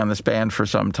been working on this band for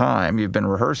some time, you've been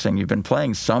rehearsing, you've been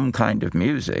playing some kind of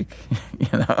music,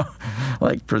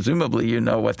 like presumably you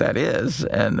know what that is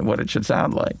and what it should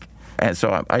sound like. And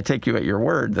so I take you at your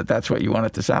word that that's what you want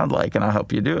it to sound like, and I'll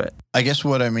help you do it. I guess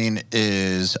what I mean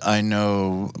is I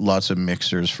know lots of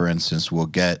mixers, for instance, will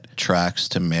get tracks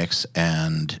to mix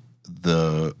and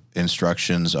the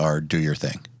instructions are do your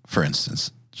thing, for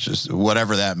instance. Just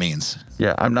whatever that means.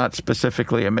 Yeah, I'm not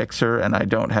specifically a mixer, and I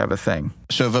don't have a thing.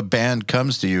 So if a band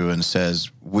comes to you and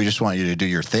says, we just want you to do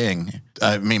your thing,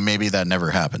 I mean, maybe that never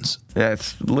happens. Yeah,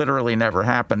 it's literally never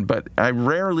happened, but I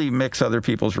rarely mix other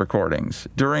people's recordings.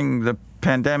 During the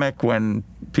pandemic, when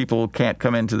people can't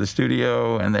come into the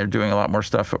studio and they're doing a lot more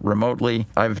stuff remotely,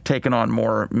 I've taken on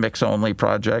more mix-only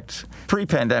projects.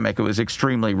 Pre-pandemic, it was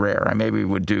extremely rare. I maybe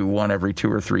would do one every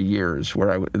 2 or 3 years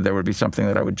where there would be something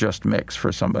that I would just mix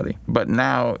for somebody. But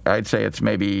now I'd say it's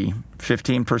maybe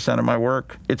 15% of my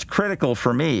work. It's critical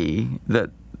for me that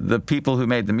the people who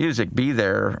made the music be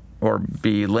there or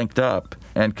be linked up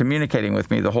and communicating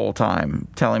with me the whole time,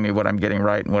 telling me what I'm getting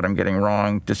right and what I'm getting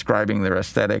wrong, describing their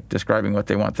aesthetic, describing what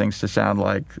they want things to sound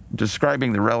like,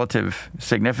 describing the relative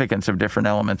significance of different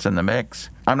elements in the mix.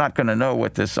 I'm not going to know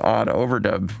what this odd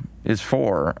overdub is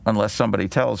for unless somebody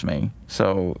tells me.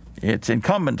 So it's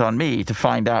incumbent on me to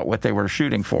find out what they were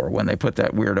shooting for when they put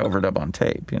that weird overdub on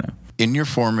tape, In your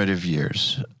formative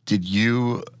years, did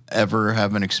you ever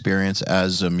have an experience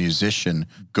as a musician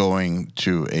going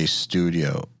to a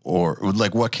studio, or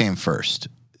like what came first,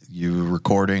 you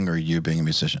recording or you being a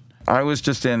musician? I was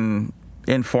just in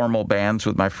informal bands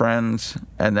with my friends,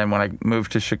 and then when I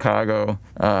moved to Chicago,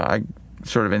 I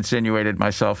sort of insinuated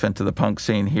myself into the punk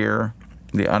scene here,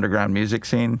 the underground music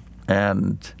scene,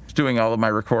 and doing all of my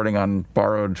recording on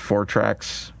borrowed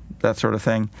 4-tracks, that sort of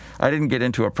thing. I didn't get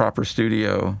into a proper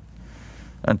studio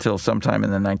until sometime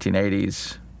in the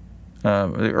 1980s.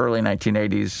 The early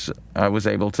 1980s, I was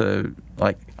able to,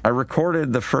 I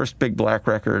recorded the first Big Black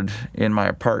record in my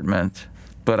apartment,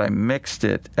 but I mixed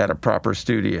it at a proper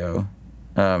studio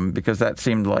because that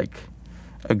seemed like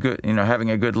a good, having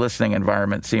a good listening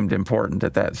environment seemed important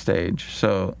at that stage.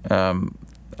 So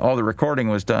all the recording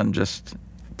was done just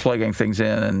plugging things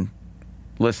in and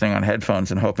listening on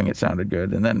headphones and hoping it sounded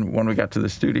good. And then when we got to the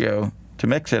studio to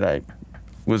mix it, I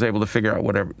was able to figure out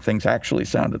what things actually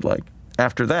sounded like.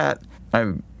 After that,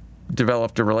 I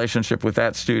developed a relationship with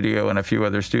that studio and a few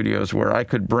other studios where I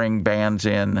could bring bands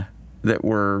in that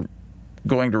were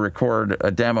going to record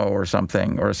a demo or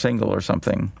something, or a single or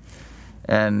something.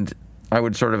 And I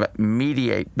would sort of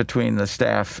mediate between the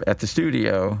staff at the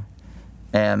studio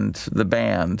and the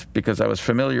band because I was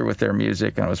familiar with their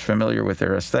music and I was familiar with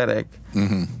their aesthetic,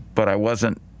 but I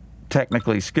wasn't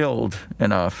technically skilled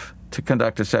enough to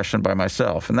conduct a session by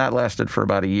myself. And that lasted for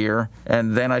about a year.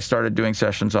 And then I started doing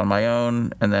sessions on my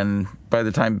own. And then by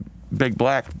the time Big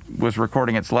Black was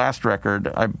recording its last record,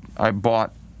 I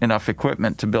bought enough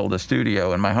equipment to build a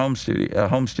studio in my home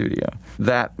studio.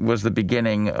 That was the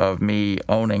beginning of me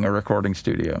owning a recording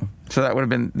studio. So that would have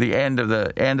been the end of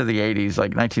the 80s,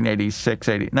 like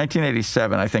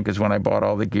 1987, I think, is when I bought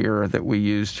all the gear that we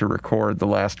used to record the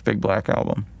last Big Black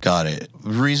album. Got it.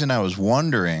 The reason I was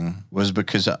wondering was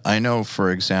because I know, for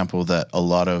example, that a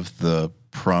lot of the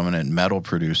prominent metal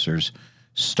producers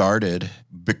started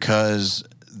because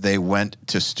they went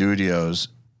to studios,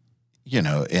 in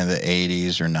the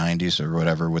 80s or 90s or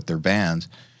whatever with their bands.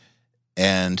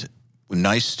 And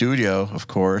nice studio, of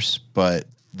course, but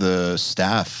the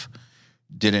staff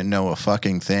didn't know a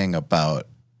fucking thing about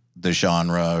the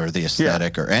genre or the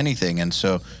aesthetic or anything. And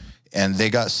they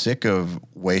got sick of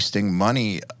wasting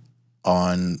money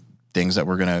on things that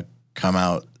were going to come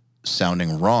out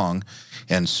sounding wrong.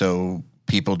 And so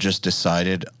people just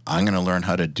decided, I'm going to learn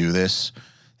how to do this.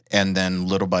 And then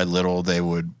little by little, they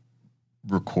would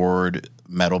record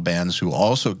metal bands who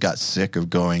also got sick of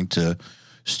going to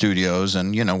studios,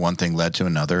 and one thing led to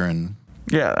another. And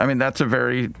yeah, I mean, that's a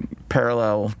very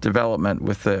parallel development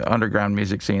with the underground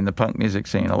music scene, the punk music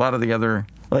scene. A lot of the other,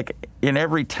 in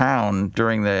every town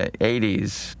during the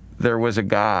 80s, there was a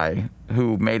guy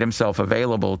who made himself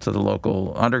available to the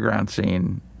local underground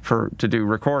scene to do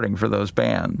recording for those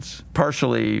bands,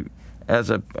 partially as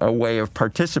a way of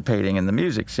participating in the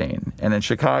music scene. And in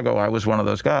Chicago, I was one of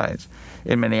those guys.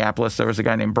 In Minneapolis, there was a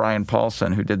guy named Brian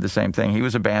Paulson who did the same thing. He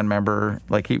was a band member.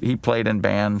 He played in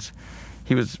bands.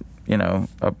 He was,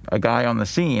 a guy on the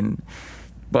scene,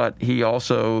 but he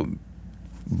also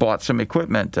bought some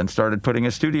equipment and started putting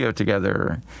a studio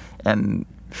together and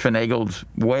finagled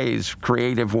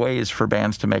creative ways for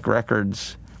bands to make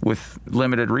records with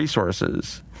limited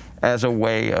resources as a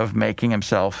way of making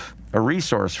himself a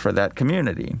resource for that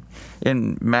community.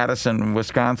 In Madison,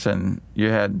 Wisconsin, you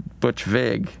had Butch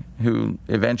Vig, who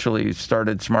eventually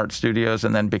started Smart Studios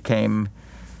and then became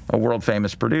a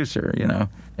world-famous producer,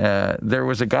 There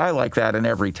was a guy like that in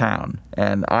every town,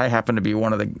 and I happened to be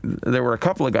one of there were a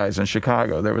couple of guys in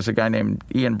Chicago. There was a guy named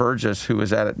Ian Burgess who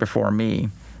was at it before me.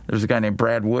 There was a guy named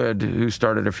Brad Wood who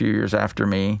started a few years after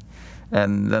me.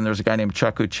 And then there's a guy named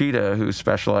Chuck Uchida who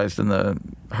specialized in the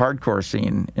hardcore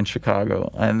scene in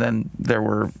Chicago. And then there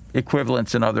were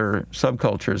equivalents in other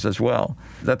subcultures as well.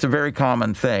 That's a very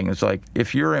common thing. It's like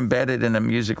if you're embedded in a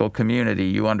musical community,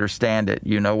 you understand it,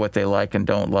 you know what they like and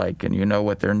don't like, and you know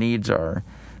what their needs are.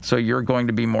 So you're going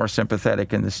to be more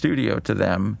sympathetic in the studio to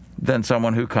them than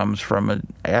someone who comes from an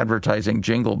advertising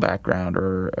jingle background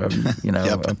or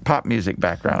a pop music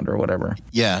background or whatever.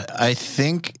 Yeah, I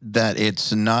think that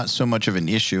it's not so much of an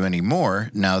issue anymore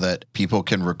now that people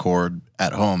can record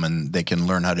at home and they can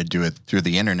learn how to do it through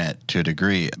the internet to a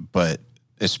degree. But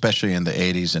especially in the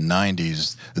 80s and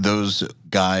 90s, those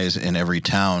guys in every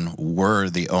town were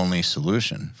the only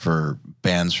solution for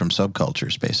bands from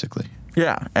subcultures, basically.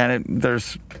 Yeah, and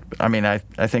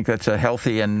I think that's a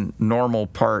healthy and normal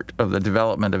part of the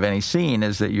development of any scene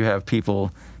is that you have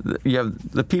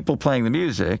the people playing the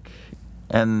music,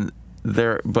 and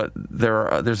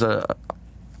there's a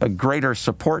greater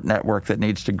support network that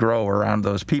needs to grow around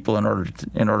those people in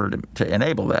order to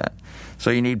enable that. So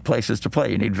you need places to play,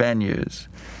 you need venues,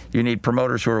 you need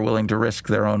promoters who are willing to risk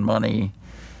their own money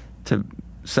to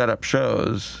set up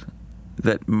shows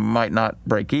that might not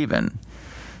break even.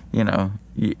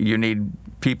 You need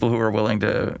people who are willing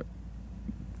to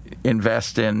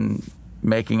invest in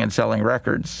making and selling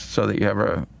records so that you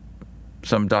have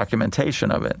some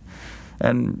documentation of it.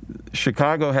 And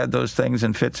Chicago had those things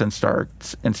in fits and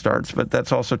starts, but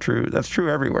that's also true. That's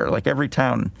true everywhere. Like every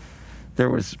town, there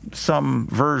was some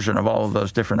version of all of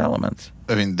those different elements.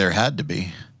 I mean, there had to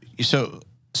be. So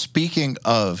speaking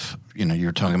of,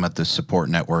 you're talking about the support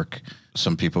network.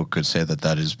 Some people could say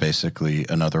that is basically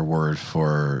another word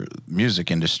for music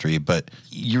industry, but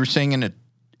you were saying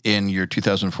in your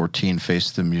 2014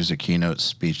 Face the Music keynote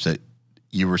speech that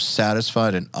you were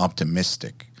satisfied and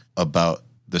optimistic about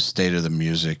the state of the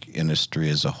music industry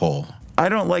as a whole. I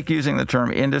don't like using the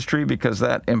term industry because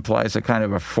that implies a kind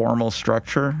of a formal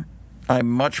structure. I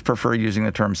much prefer using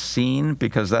the term scene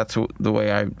because that's the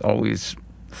way I always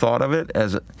thought of it,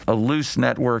 as a loose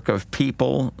network of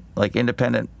people, like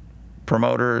independent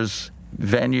promoters,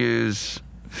 venues,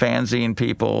 fanzine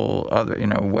people, other,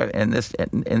 in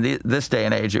this day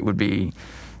and age, it would be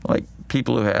like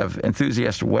people who have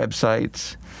enthusiast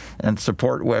websites and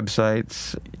support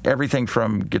websites, everything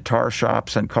from guitar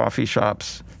shops and coffee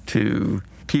shops to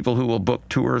people who will book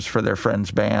tours for their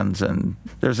friends' bands. And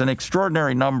there's an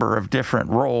extraordinary number of different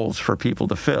roles for people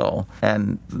to fill.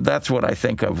 And that's what I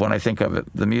think of when I think of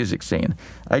the music scene.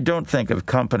 I don't think of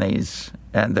companies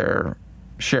and their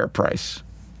share price,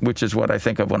 which is what I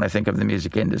think of when I think of the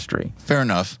music industry. Fair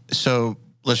enough. So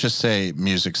let's just say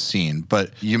music scene,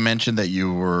 but you mentioned that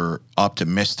you were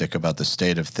optimistic about the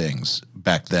state of things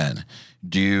back then.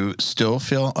 Do you still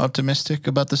feel optimistic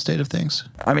about the state of things?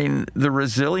 I mean, the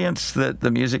resilience that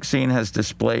the music scene has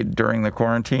displayed during the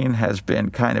quarantine has been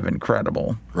kind of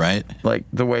incredible. Right. Like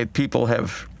the way people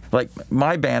have, like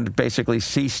my band basically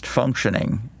ceased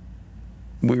functioning.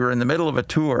 We were in the middle of a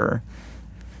tour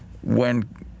when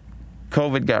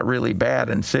COVID got really bad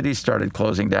and cities started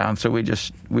closing down, so we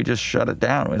just shut it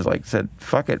down. It was like, said,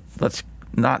 fuck it, let's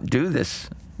not do this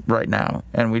right now.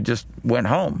 And we just went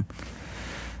home.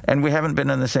 And we haven't been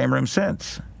in the same room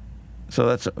since. So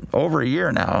that's over a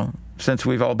year now since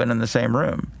we've all been in the same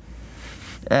room.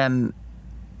 And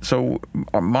so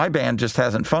my band just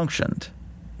hasn't functioned.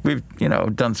 We've,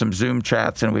 done some Zoom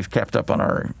chats and we've kept up on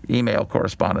our email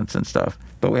correspondence and stuff,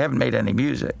 but we haven't made any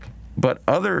music. But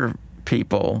other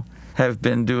people have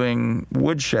been doing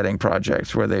woodshedding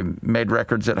projects where they made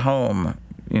records at home,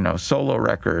 solo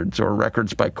records or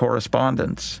records by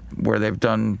correspondence, where they've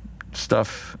done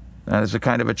stuff as a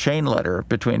kind of a chain letter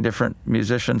between different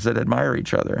musicians that admire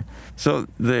each other. So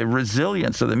the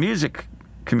resilience of the music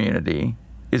community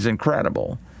is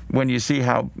incredible when you see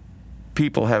how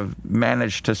people have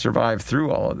managed to survive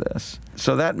through all of this.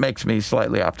 So that makes me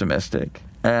slightly optimistic.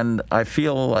 And I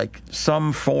feel like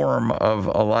some form of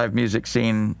a live music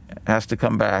scene has to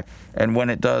come back. And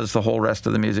when it does, the whole rest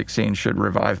of the music scene should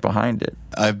revive behind it.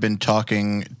 I've been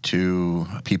talking to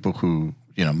people who,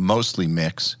 mostly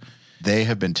mix. They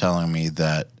have been telling me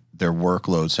that their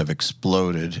workloads have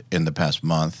exploded in the past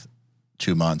month,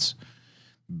 2 months,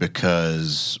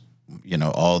 because,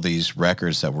 all these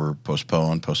records that were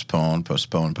postponed.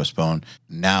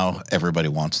 Now everybody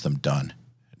wants them done.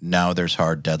 Now there's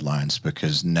hard deadlines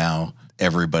because now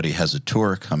everybody has a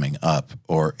tour coming up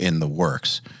or in the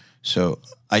works. So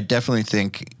I definitely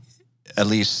think, at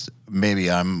least maybe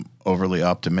I'm overly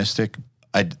optimistic,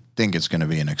 I think it's going to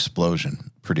be an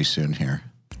explosion pretty soon here.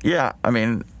 Yeah, I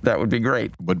mean, that would be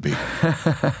great. Would be.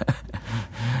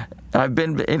 I've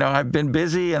been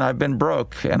busy and I've been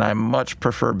broke, and I much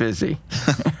prefer busy.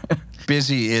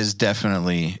 Busy is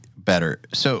definitely better.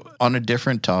 So on a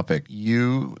different topic,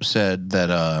 you said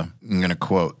that, I'm going to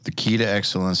quote, "The key to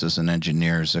excellence as an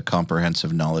engineer is a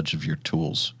comprehensive knowledge of your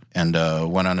tools." And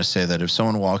went on to say that if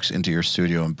someone walks into your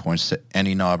studio and points to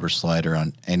any knob or slider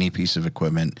on any piece of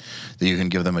equipment, that you can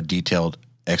give them a detailed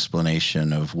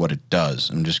explanation of what it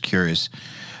does. I'm just curious,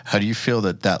 how do you feel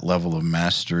that level of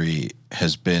mastery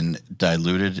has been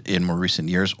diluted in more recent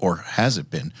years, or has it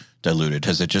been diluted?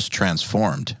 Has it just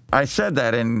transformed? I said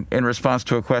that in response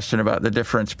to a question about the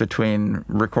difference between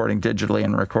recording digitally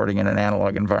and recording in an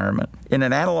analog environment. In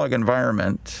an analog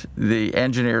environment, the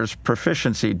engineer's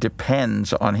proficiency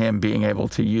depends on him being able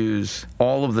to use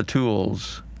all of the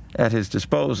tools at his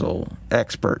disposal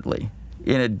expertly.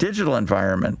 In a digital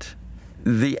environment,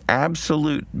 the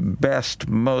absolute best,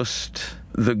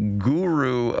 the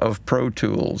guru of Pro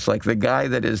Tools, like the guy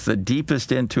that is the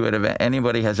deepest into it of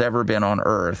anybody has ever been on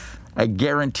Earth, I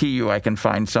guarantee you I can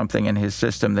find something in his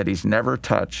system that he's never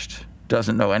touched,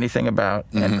 doesn't know anything about,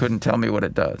 and couldn't tell me what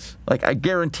it does. Like, I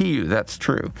guarantee you that's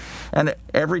true. And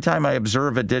every time I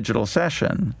observe a digital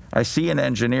session, I see an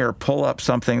engineer pull up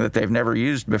something that they've never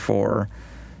used before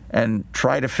and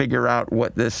try to figure out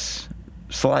what this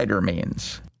slider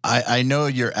means. I know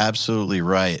you're absolutely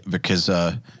right, because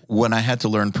when I had to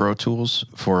learn Pro Tools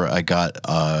I got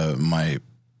my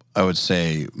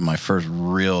first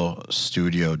real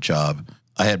studio job.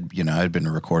 I had been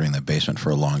recording in the basement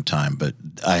for a long time, but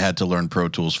I had to learn Pro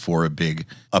Tools for a big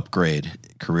upgrade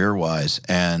career-wise.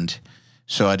 And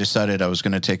so I decided I was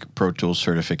going to take Pro Tools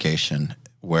certification,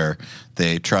 where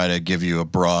they try to give you a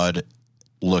broad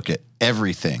look at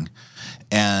everything.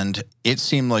 And it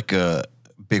seemed like a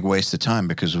big waste of time,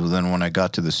 because then when I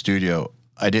got to the studio,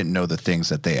 I didn't know the things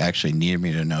that they actually needed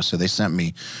me to know. So they sent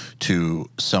me to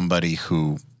somebody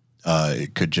who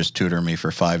could just tutor me for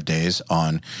 5 days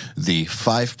on the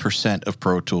 5% of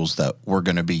Pro Tools that were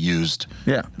going to be used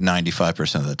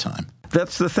 95% of the time.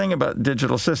 That's the thing about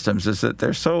digital systems, is that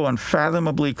they're so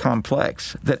unfathomably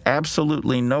complex that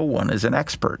absolutely no one is an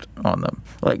expert on them.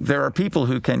 Like, there are people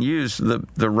who can use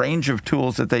the range of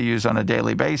tools that they use on a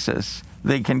daily basis.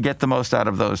 They can get the most out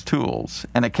of those tools.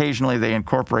 And occasionally they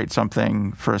incorporate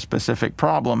something for a specific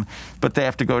problem, but they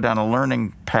have to go down a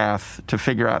learning path to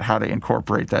figure out how to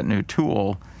incorporate that new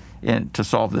tool to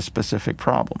solve this specific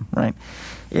problem, right?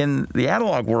 In the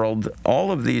analog world,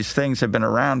 all of these things have been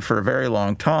around for a very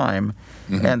long time,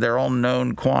 and they're all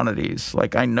known quantities.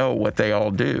 Like, I know what they all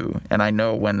do, and I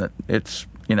know when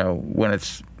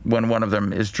one of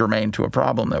them is germane to a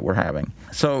problem that we're having.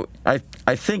 So I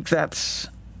think that's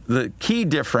the key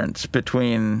difference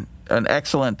between an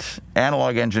excellent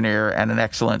analog engineer and an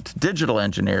excellent digital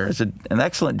engineer. Is an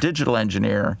excellent digital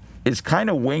engineer is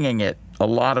kind of winging it a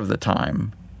lot of the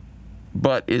time,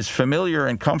 but is familiar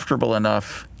and comfortable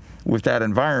enough with that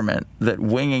environment that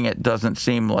winging it doesn't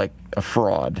seem like a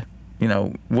fraud.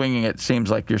 Winging it seems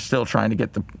like you're still trying to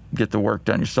get the work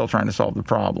done. You're still trying to solve the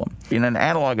problem. In an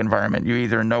analog environment, you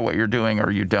either know what you're doing or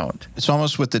you don't. It's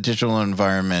almost with the digital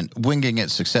environment, winging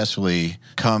it successfully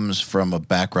comes from a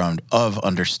background of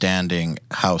understanding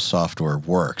how software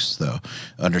works, though.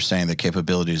 Understanding the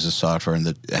capabilities of software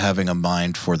and having a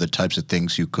mind for the types of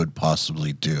things you could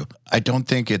possibly do. I don't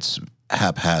think it's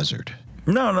haphazard.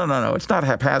 No. It's not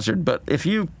haphazard. But if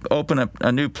you open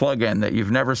a new plugin that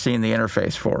you've never seen the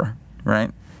interface for,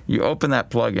 right? You open that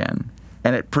plugin,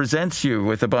 and it presents you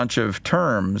with a bunch of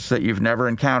terms that you've never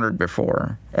encountered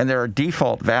before. And there are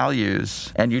default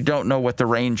values, and you don't know what the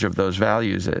range of those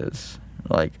values is.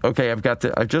 Like, okay,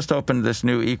 I've just opened this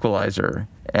new equalizer,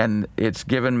 and it's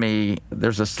given me,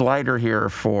 there's a slider here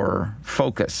for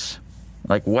focus.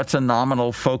 Like, what's a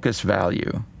nominal focus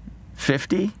value?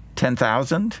 50?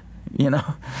 10,000?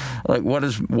 Like, what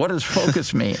does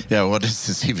focus mean? Yeah, what does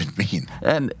this even mean?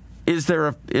 And is there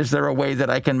a way that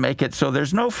I can make it so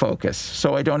there's no focus,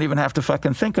 so I don't even have to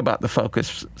fucking think about the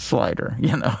focus slider?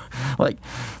 Like,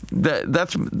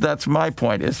 that's my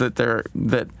point, is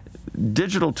that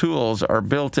digital tools are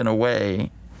built in a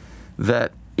way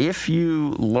that if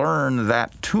you learn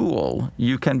that tool,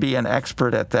 you can be an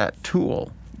expert at that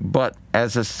tool. But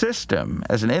as a system,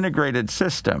 as an integrated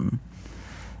system,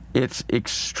 it's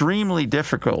extremely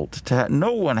difficult to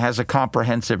no one has a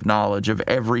comprehensive knowledge of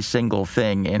every single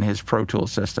thing in his Pro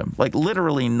Tools system. Like,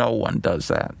 literally no one does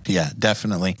that. Yeah,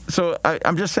 definitely. So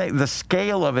I'm just saying the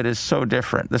scale of it is so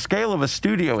different. The scale of a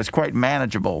studio is quite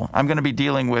manageable. I'm going to be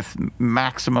dealing with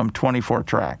maximum 24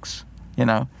 tracks, you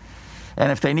know?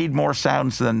 And if they need more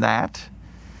sounds than that,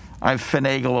 I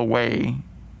finagle a way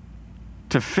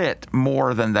to fit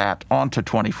more than that onto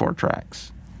 24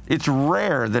 tracks. It's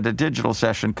rare that a digital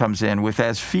session comes in with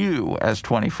as few as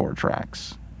 24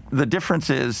 tracks. The difference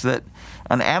is that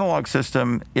an analog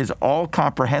system is all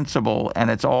comprehensible and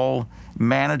it's all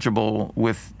manageable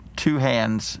with two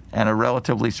hands and a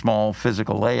relatively small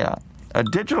physical layout. A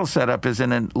digital setup is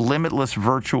in a limitless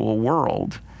virtual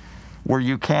world where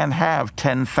you can have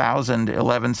 10,000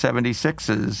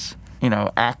 1176s,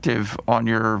 active on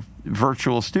your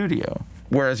virtual studio.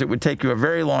 Whereas it would take you a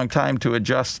very long time to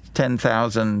adjust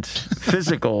 10,000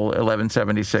 physical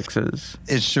 1176s.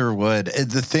 It sure would.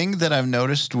 The thing that I've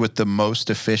noticed with the most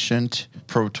efficient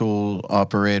Pro Tool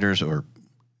operators or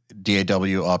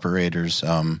DAW operators,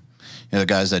 the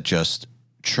guys that just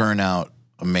churn out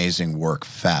amazing work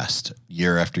fast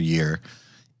year after year,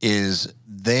 is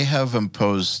they have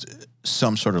imposed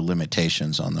some sort of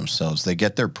limitations on themselves. They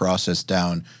get their process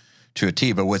down to a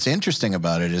T. But what's interesting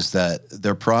about it is that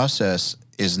their process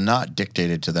is not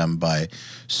dictated to them by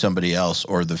somebody else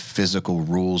or the physical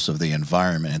rules of the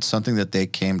environment. It's something that they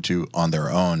came to on their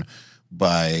own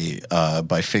by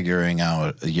figuring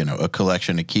out, a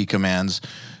collection of key commands,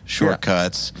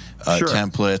 shortcuts,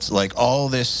 templates, like all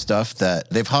this stuff that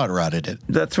they've hot rodded it.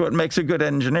 That's what makes a good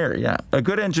engineer. Yeah, a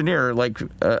good engineer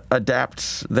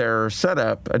adapts their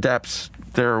setup, adapts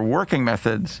their working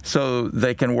methods so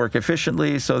they can work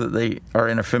efficiently, so that they are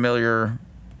in a familiar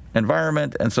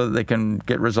environment, and so that they can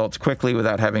get results quickly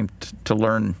without having to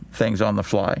learn things on the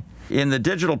fly. In the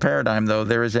digital paradigm, though,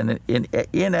 there is an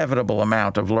inevitable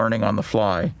amount of learning on the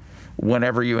fly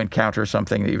whenever you encounter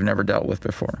something that you've never dealt with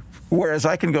before. Whereas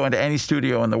I can go into any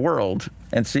studio in the world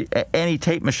and see any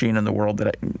tape machine in the world,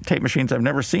 tape machines I've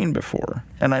never seen before,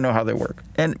 and I know how they work.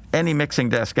 And any mixing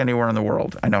desk anywhere in the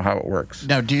world, I know how it works.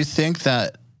 Now, do you think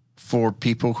that for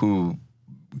people who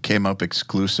came up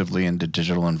exclusively in the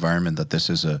digital environment that this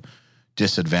is a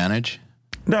disadvantage?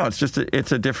 No, it's just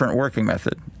it's a different working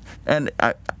method. And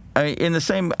I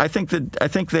think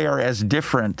they are as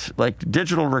different. Like,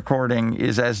 digital recording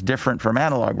is as different from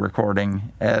analog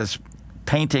recording as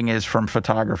painting is from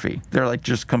photography. They're like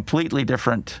just completely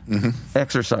different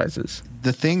exercises.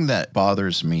 The thing that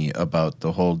bothers me about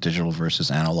the whole digital versus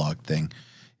analog thing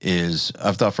is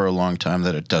I've thought for a long time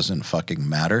that it doesn't fucking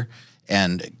matter.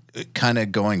 And kind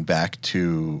of going back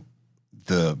to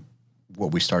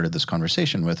what we started this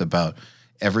conversation with about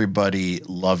everybody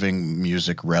loving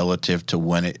music relative to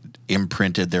when it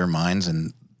imprinted their minds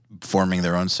and forming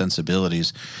their own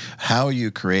sensibilities, how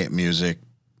you create music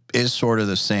is sort of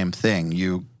the same thing.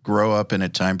 You grow up in a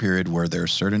time period where there are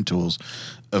certain tools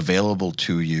available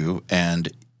to you, and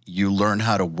you learn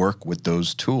how to work with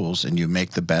those tools, and you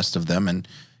make the best of them, and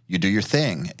you do your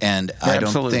thing. And I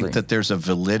don't think that there's a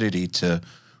validity to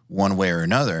one way or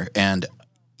another. And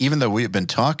even though we've been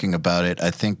talking about it, I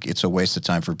think it's a waste of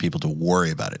time for people to worry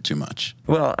about it too much.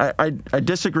 Well, I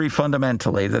disagree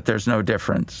fundamentally that there's no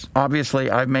difference.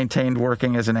 Obviously, I've maintained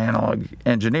working as an analog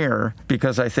engineer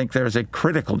because I think there's a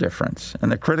critical difference.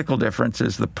 And the critical difference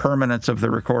is the permanence of the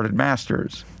recorded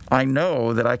masters. I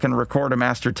know that I can record a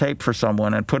master tape for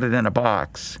someone and put it in a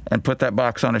box and put that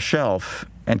box on a shelf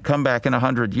and come back in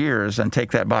 100 years and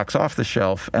take that box off the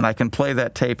shelf, and I can play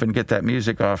that tape and get that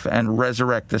music off and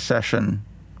resurrect the session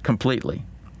completely.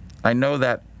 I know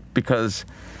that because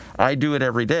I do it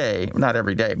every day. Not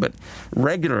every day, but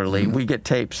regularly. We get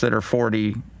tapes that are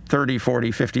 30,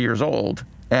 40, 50 years old,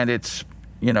 and it's,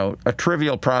 a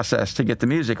trivial process to get the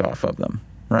music off of them,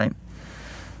 right?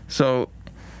 So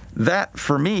that,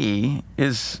 for me,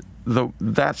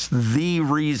 that's the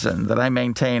reason that I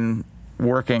maintain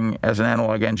working as an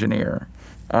analog engineer.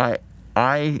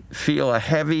 I feel a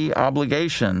heavy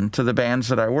obligation to the bands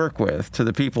that I work with, to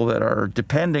the people that are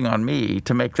depending on me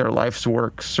to make their life's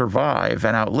work survive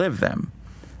and outlive them.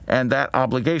 And that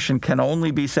obligation can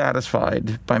only be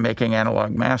satisfied by making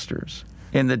analog masters.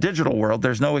 In the digital world,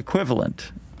 there's no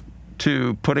equivalent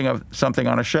to putting something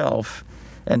on a shelf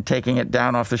and taking it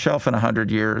down off the shelf in 100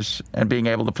 years and being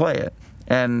able to play it.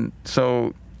 And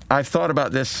so I've thought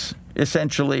about this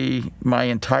essentially my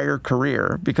entire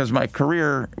career, because my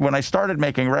career, when I started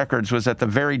making records, was at the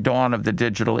very dawn of the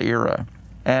digital era.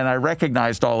 And I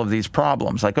recognized all of these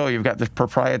problems, like, oh, you've got this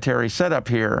proprietary setup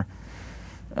here,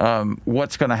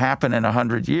 what's going to happen in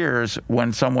 100 years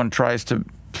when someone tries to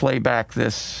play back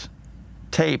this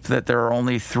tape that there are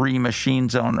only 3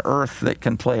 machines on Earth that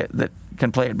can play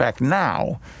it back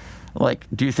now. Like,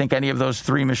 do you think any of those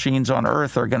 3 machines on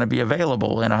Earth are going to be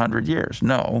available in 100 years?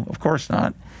 No, of course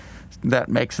not. That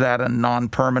makes that a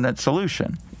non-permanent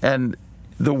solution. And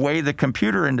the way the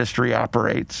computer industry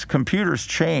operates, computers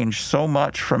change so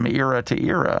much from era to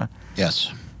era.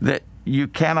 Yes. That you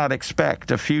cannot expect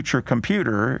a future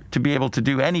computer to be able to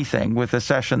do anything with the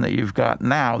session that you've got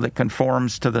now that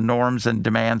conforms to the norms and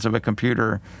demands of a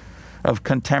computer of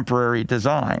contemporary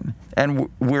design. And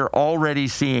we're already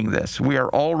seeing this. We are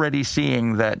already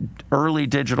seeing that early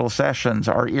digital sessions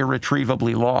are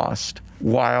irretrievably lost,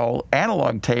 while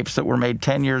analog tapes that were made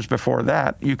 10 years before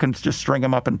that, you can just string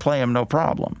them up and play them no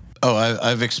problem. Oh,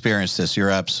 I've experienced this.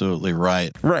 You're absolutely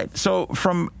right. Right. So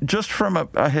from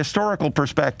a historical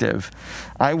perspective,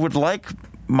 I would like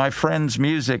my friends'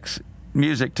 music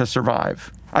to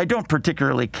survive. I don't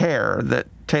particularly care that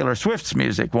Taylor Swift's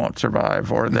music won't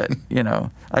survive, or that,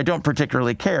 I don't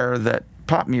particularly care that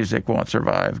pop music won't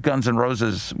survive, Guns N'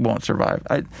 Roses won't survive.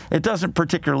 It doesn't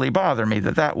particularly bother me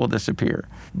that will disappear.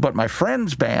 But my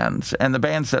friends' bands and the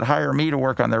bands that hire me to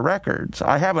work on their records,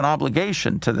 I have an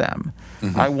obligation to them.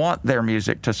 Mm-hmm. I want their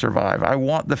music to survive. I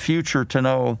want the future to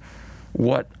know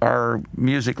what our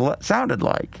music sounded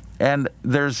like. And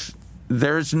there's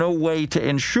no way to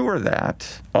ensure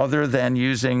that other than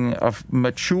using a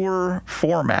mature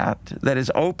format that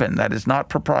is open, that is not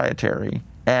proprietary,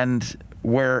 and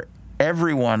where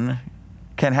everyone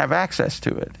can have access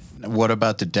to it. What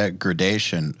about the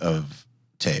degradation of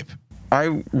tape? I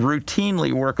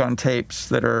routinely work on tapes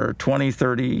that are 20,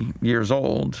 30 years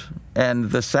old, and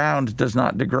the sound does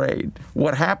not degrade.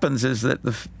 What happens is that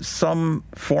some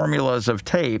formulas of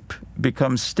tape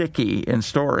become sticky in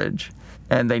storage,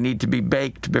 and they need to be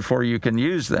baked before you can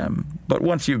use them. But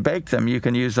once you bake them, you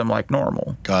can use them like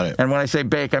normal. Got it. And when I say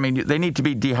bake, I mean they need to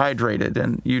be dehydrated,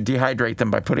 and you dehydrate them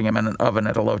by putting them in an oven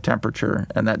at a low temperature,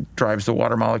 and that drives the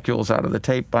water molecules out of the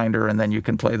tape binder, and then you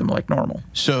can play them like normal.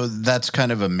 So that's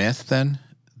kind of a myth then,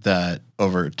 that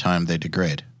over time they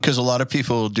degrade? Because a lot of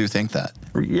people do think that.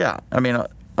 Yeah. I mean,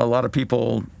 a lot of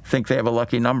people think they have a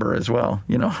lucky number as well,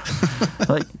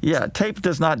 tape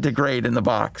does not degrade in the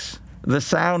box. The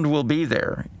sound will be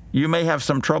there. You may have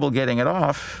some trouble getting it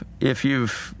off if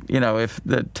if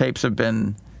the tapes have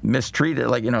been mistreated,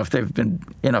 if they've been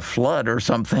in a flood or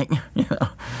something,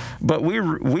 But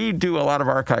we do a lot of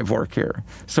archive work here.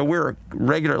 So we're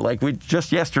regular,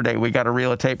 just yesterday we got a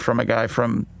reel of tape from a guy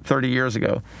from 30 years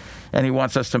ago, and he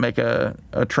wants us to make a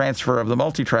transfer of the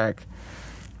multitrack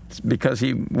because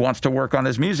he wants to work on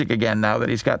his music again now that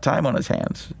he's got time on his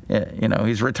hands.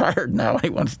 He's retired now.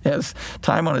 He has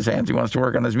time on his hands. He wants to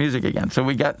work on his music again. So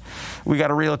we got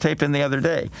a reel of tape in the other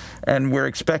day, and we're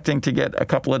expecting to get a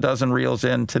couple of dozen reels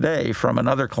in today from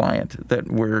another client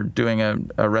that we're doing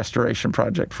a restoration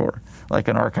project for, like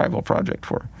an archival project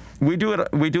for. We do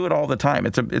it all the time.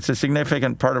 It's a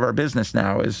significant part of our business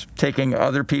now, is taking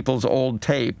other people's old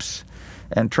tapes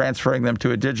and transferring them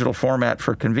to a digital format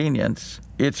for convenience.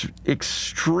 It's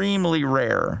extremely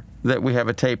rare that we have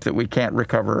a tape that we can't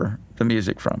recover the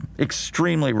music from.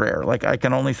 Extremely rare. I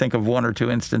can only think of 1 or 2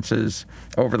 instances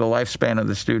over the lifespan of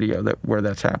the studio where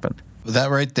that's happened.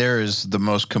 That right there is the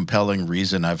most compelling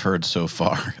reason I've heard so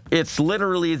far. It's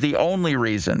literally the only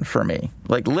reason for me.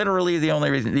 Literally the only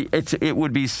reason. It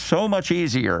would be so much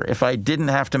easier if I didn't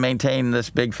have to maintain this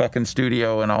big fucking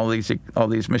studio and all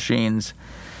these machines,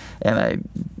 and I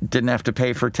didn't have to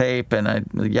pay for tape and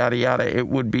yada yada. It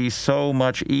would be so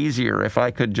much easier if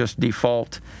I could just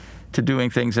default to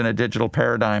doing things in a digital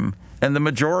paradigm. And the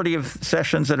majority of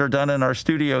sessions that are done in our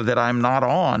studio that I'm not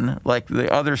on, like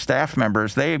the other staff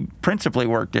members, they principally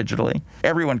work digitally.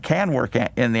 Everyone can work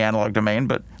in the analog domain,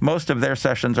 but most of their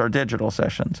sessions are digital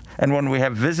sessions. And when we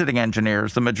have visiting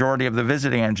engineers, the majority of the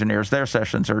visiting engineers, their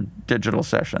sessions are digital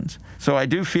sessions. So I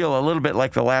do feel a little bit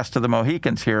like the last of the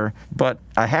Mohicans here, but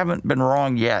I haven't been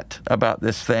wrong yet about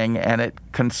this thing, and it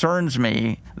concerns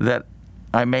me that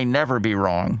I may never be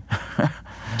wrong.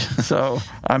 So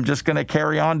I'm just going to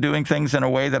carry on doing things in a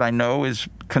way that I know is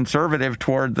conservative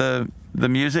toward the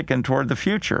music and toward the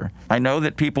future. I know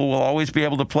that people will always be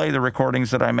able to play the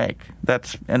recordings that I make.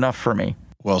 That's enough for me.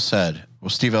 Well said. Well,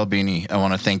 Steve Albini, I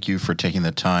want to thank you for taking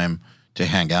the time to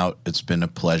hang out. It's been a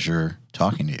pleasure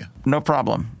talking to you. No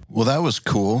problem. Well, that was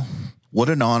cool. What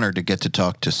an honor to get to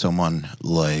talk to someone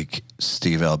like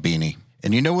Steve Albini.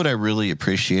 And you know what I really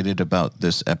appreciated about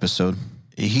this episode?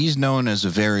 He's known as a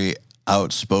very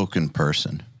outspoken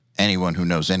person. Anyone who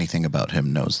knows anything about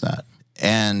him knows that.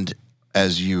 And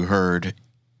as you heard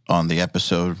on the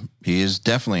episode. He is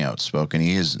definitely outspoken.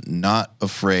 He is not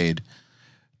afraid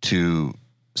to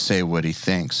say what he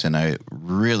thinks, and I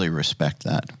really respect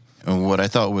that. And what I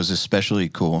thought was especially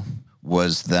cool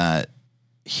was that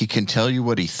he can tell you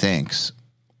what he thinks,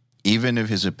 even if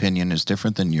his opinion is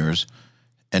different than yours,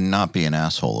 and not be an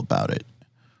asshole about it,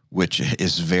 which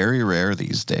is very rare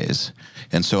these days.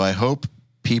 And so I hope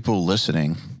people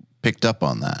listening picked up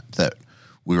on that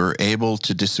we were able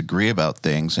to disagree about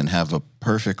things and have a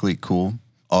perfectly cool,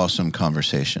 awesome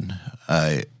conversation.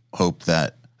 I hope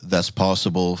that that's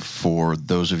possible for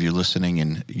those of you listening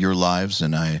in your lives,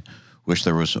 and I wish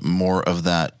there was more of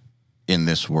that in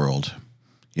this world.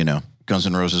 You know, Guns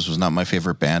N' Roses was not my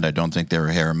favorite band. I don't think they were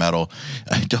hair metal.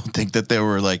 I don't think that they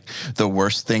were like the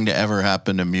worst thing to ever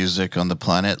happen to music on the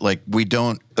planet. Like, we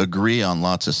don't agree on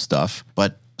lots of stuff,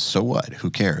 but so what? Who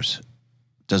cares?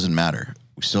 Doesn't matter.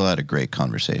 We still had a great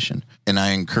conversation. And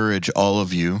I encourage all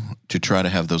of you to try to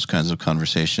have those kinds of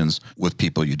conversations with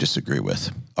people you disagree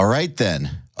with. All right, then.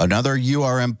 Another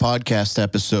URM podcast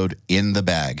episode in the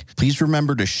bag. Please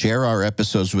remember to share our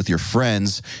episodes with your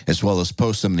friends, as well as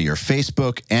post them to your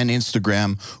Facebook and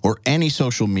Instagram or any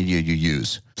social media you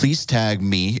use. Please tag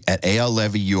me at AL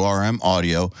Levy URM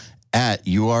Audio, at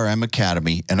URM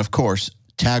Academy, and of course,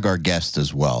 tag our guests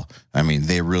as well. I mean,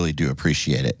 they really do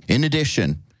appreciate it. In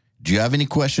addition, do you have any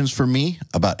questions for me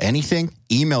about anything?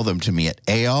 Email them to me at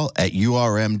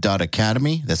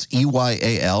al@urm.academy. That's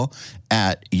EYAL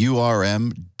at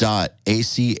urm.academy,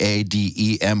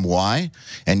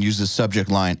 and use the subject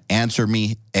line, Answer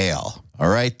Me AL. All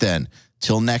right, then.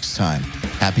 Till next time,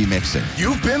 happy mixing.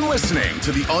 You've been listening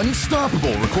to the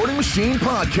Unstoppable Recording Machine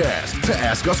podcast. To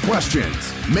ask us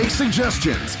questions, make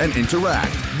suggestions, and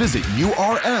interact, visit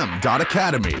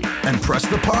urm.academy and press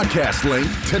the podcast link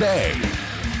today.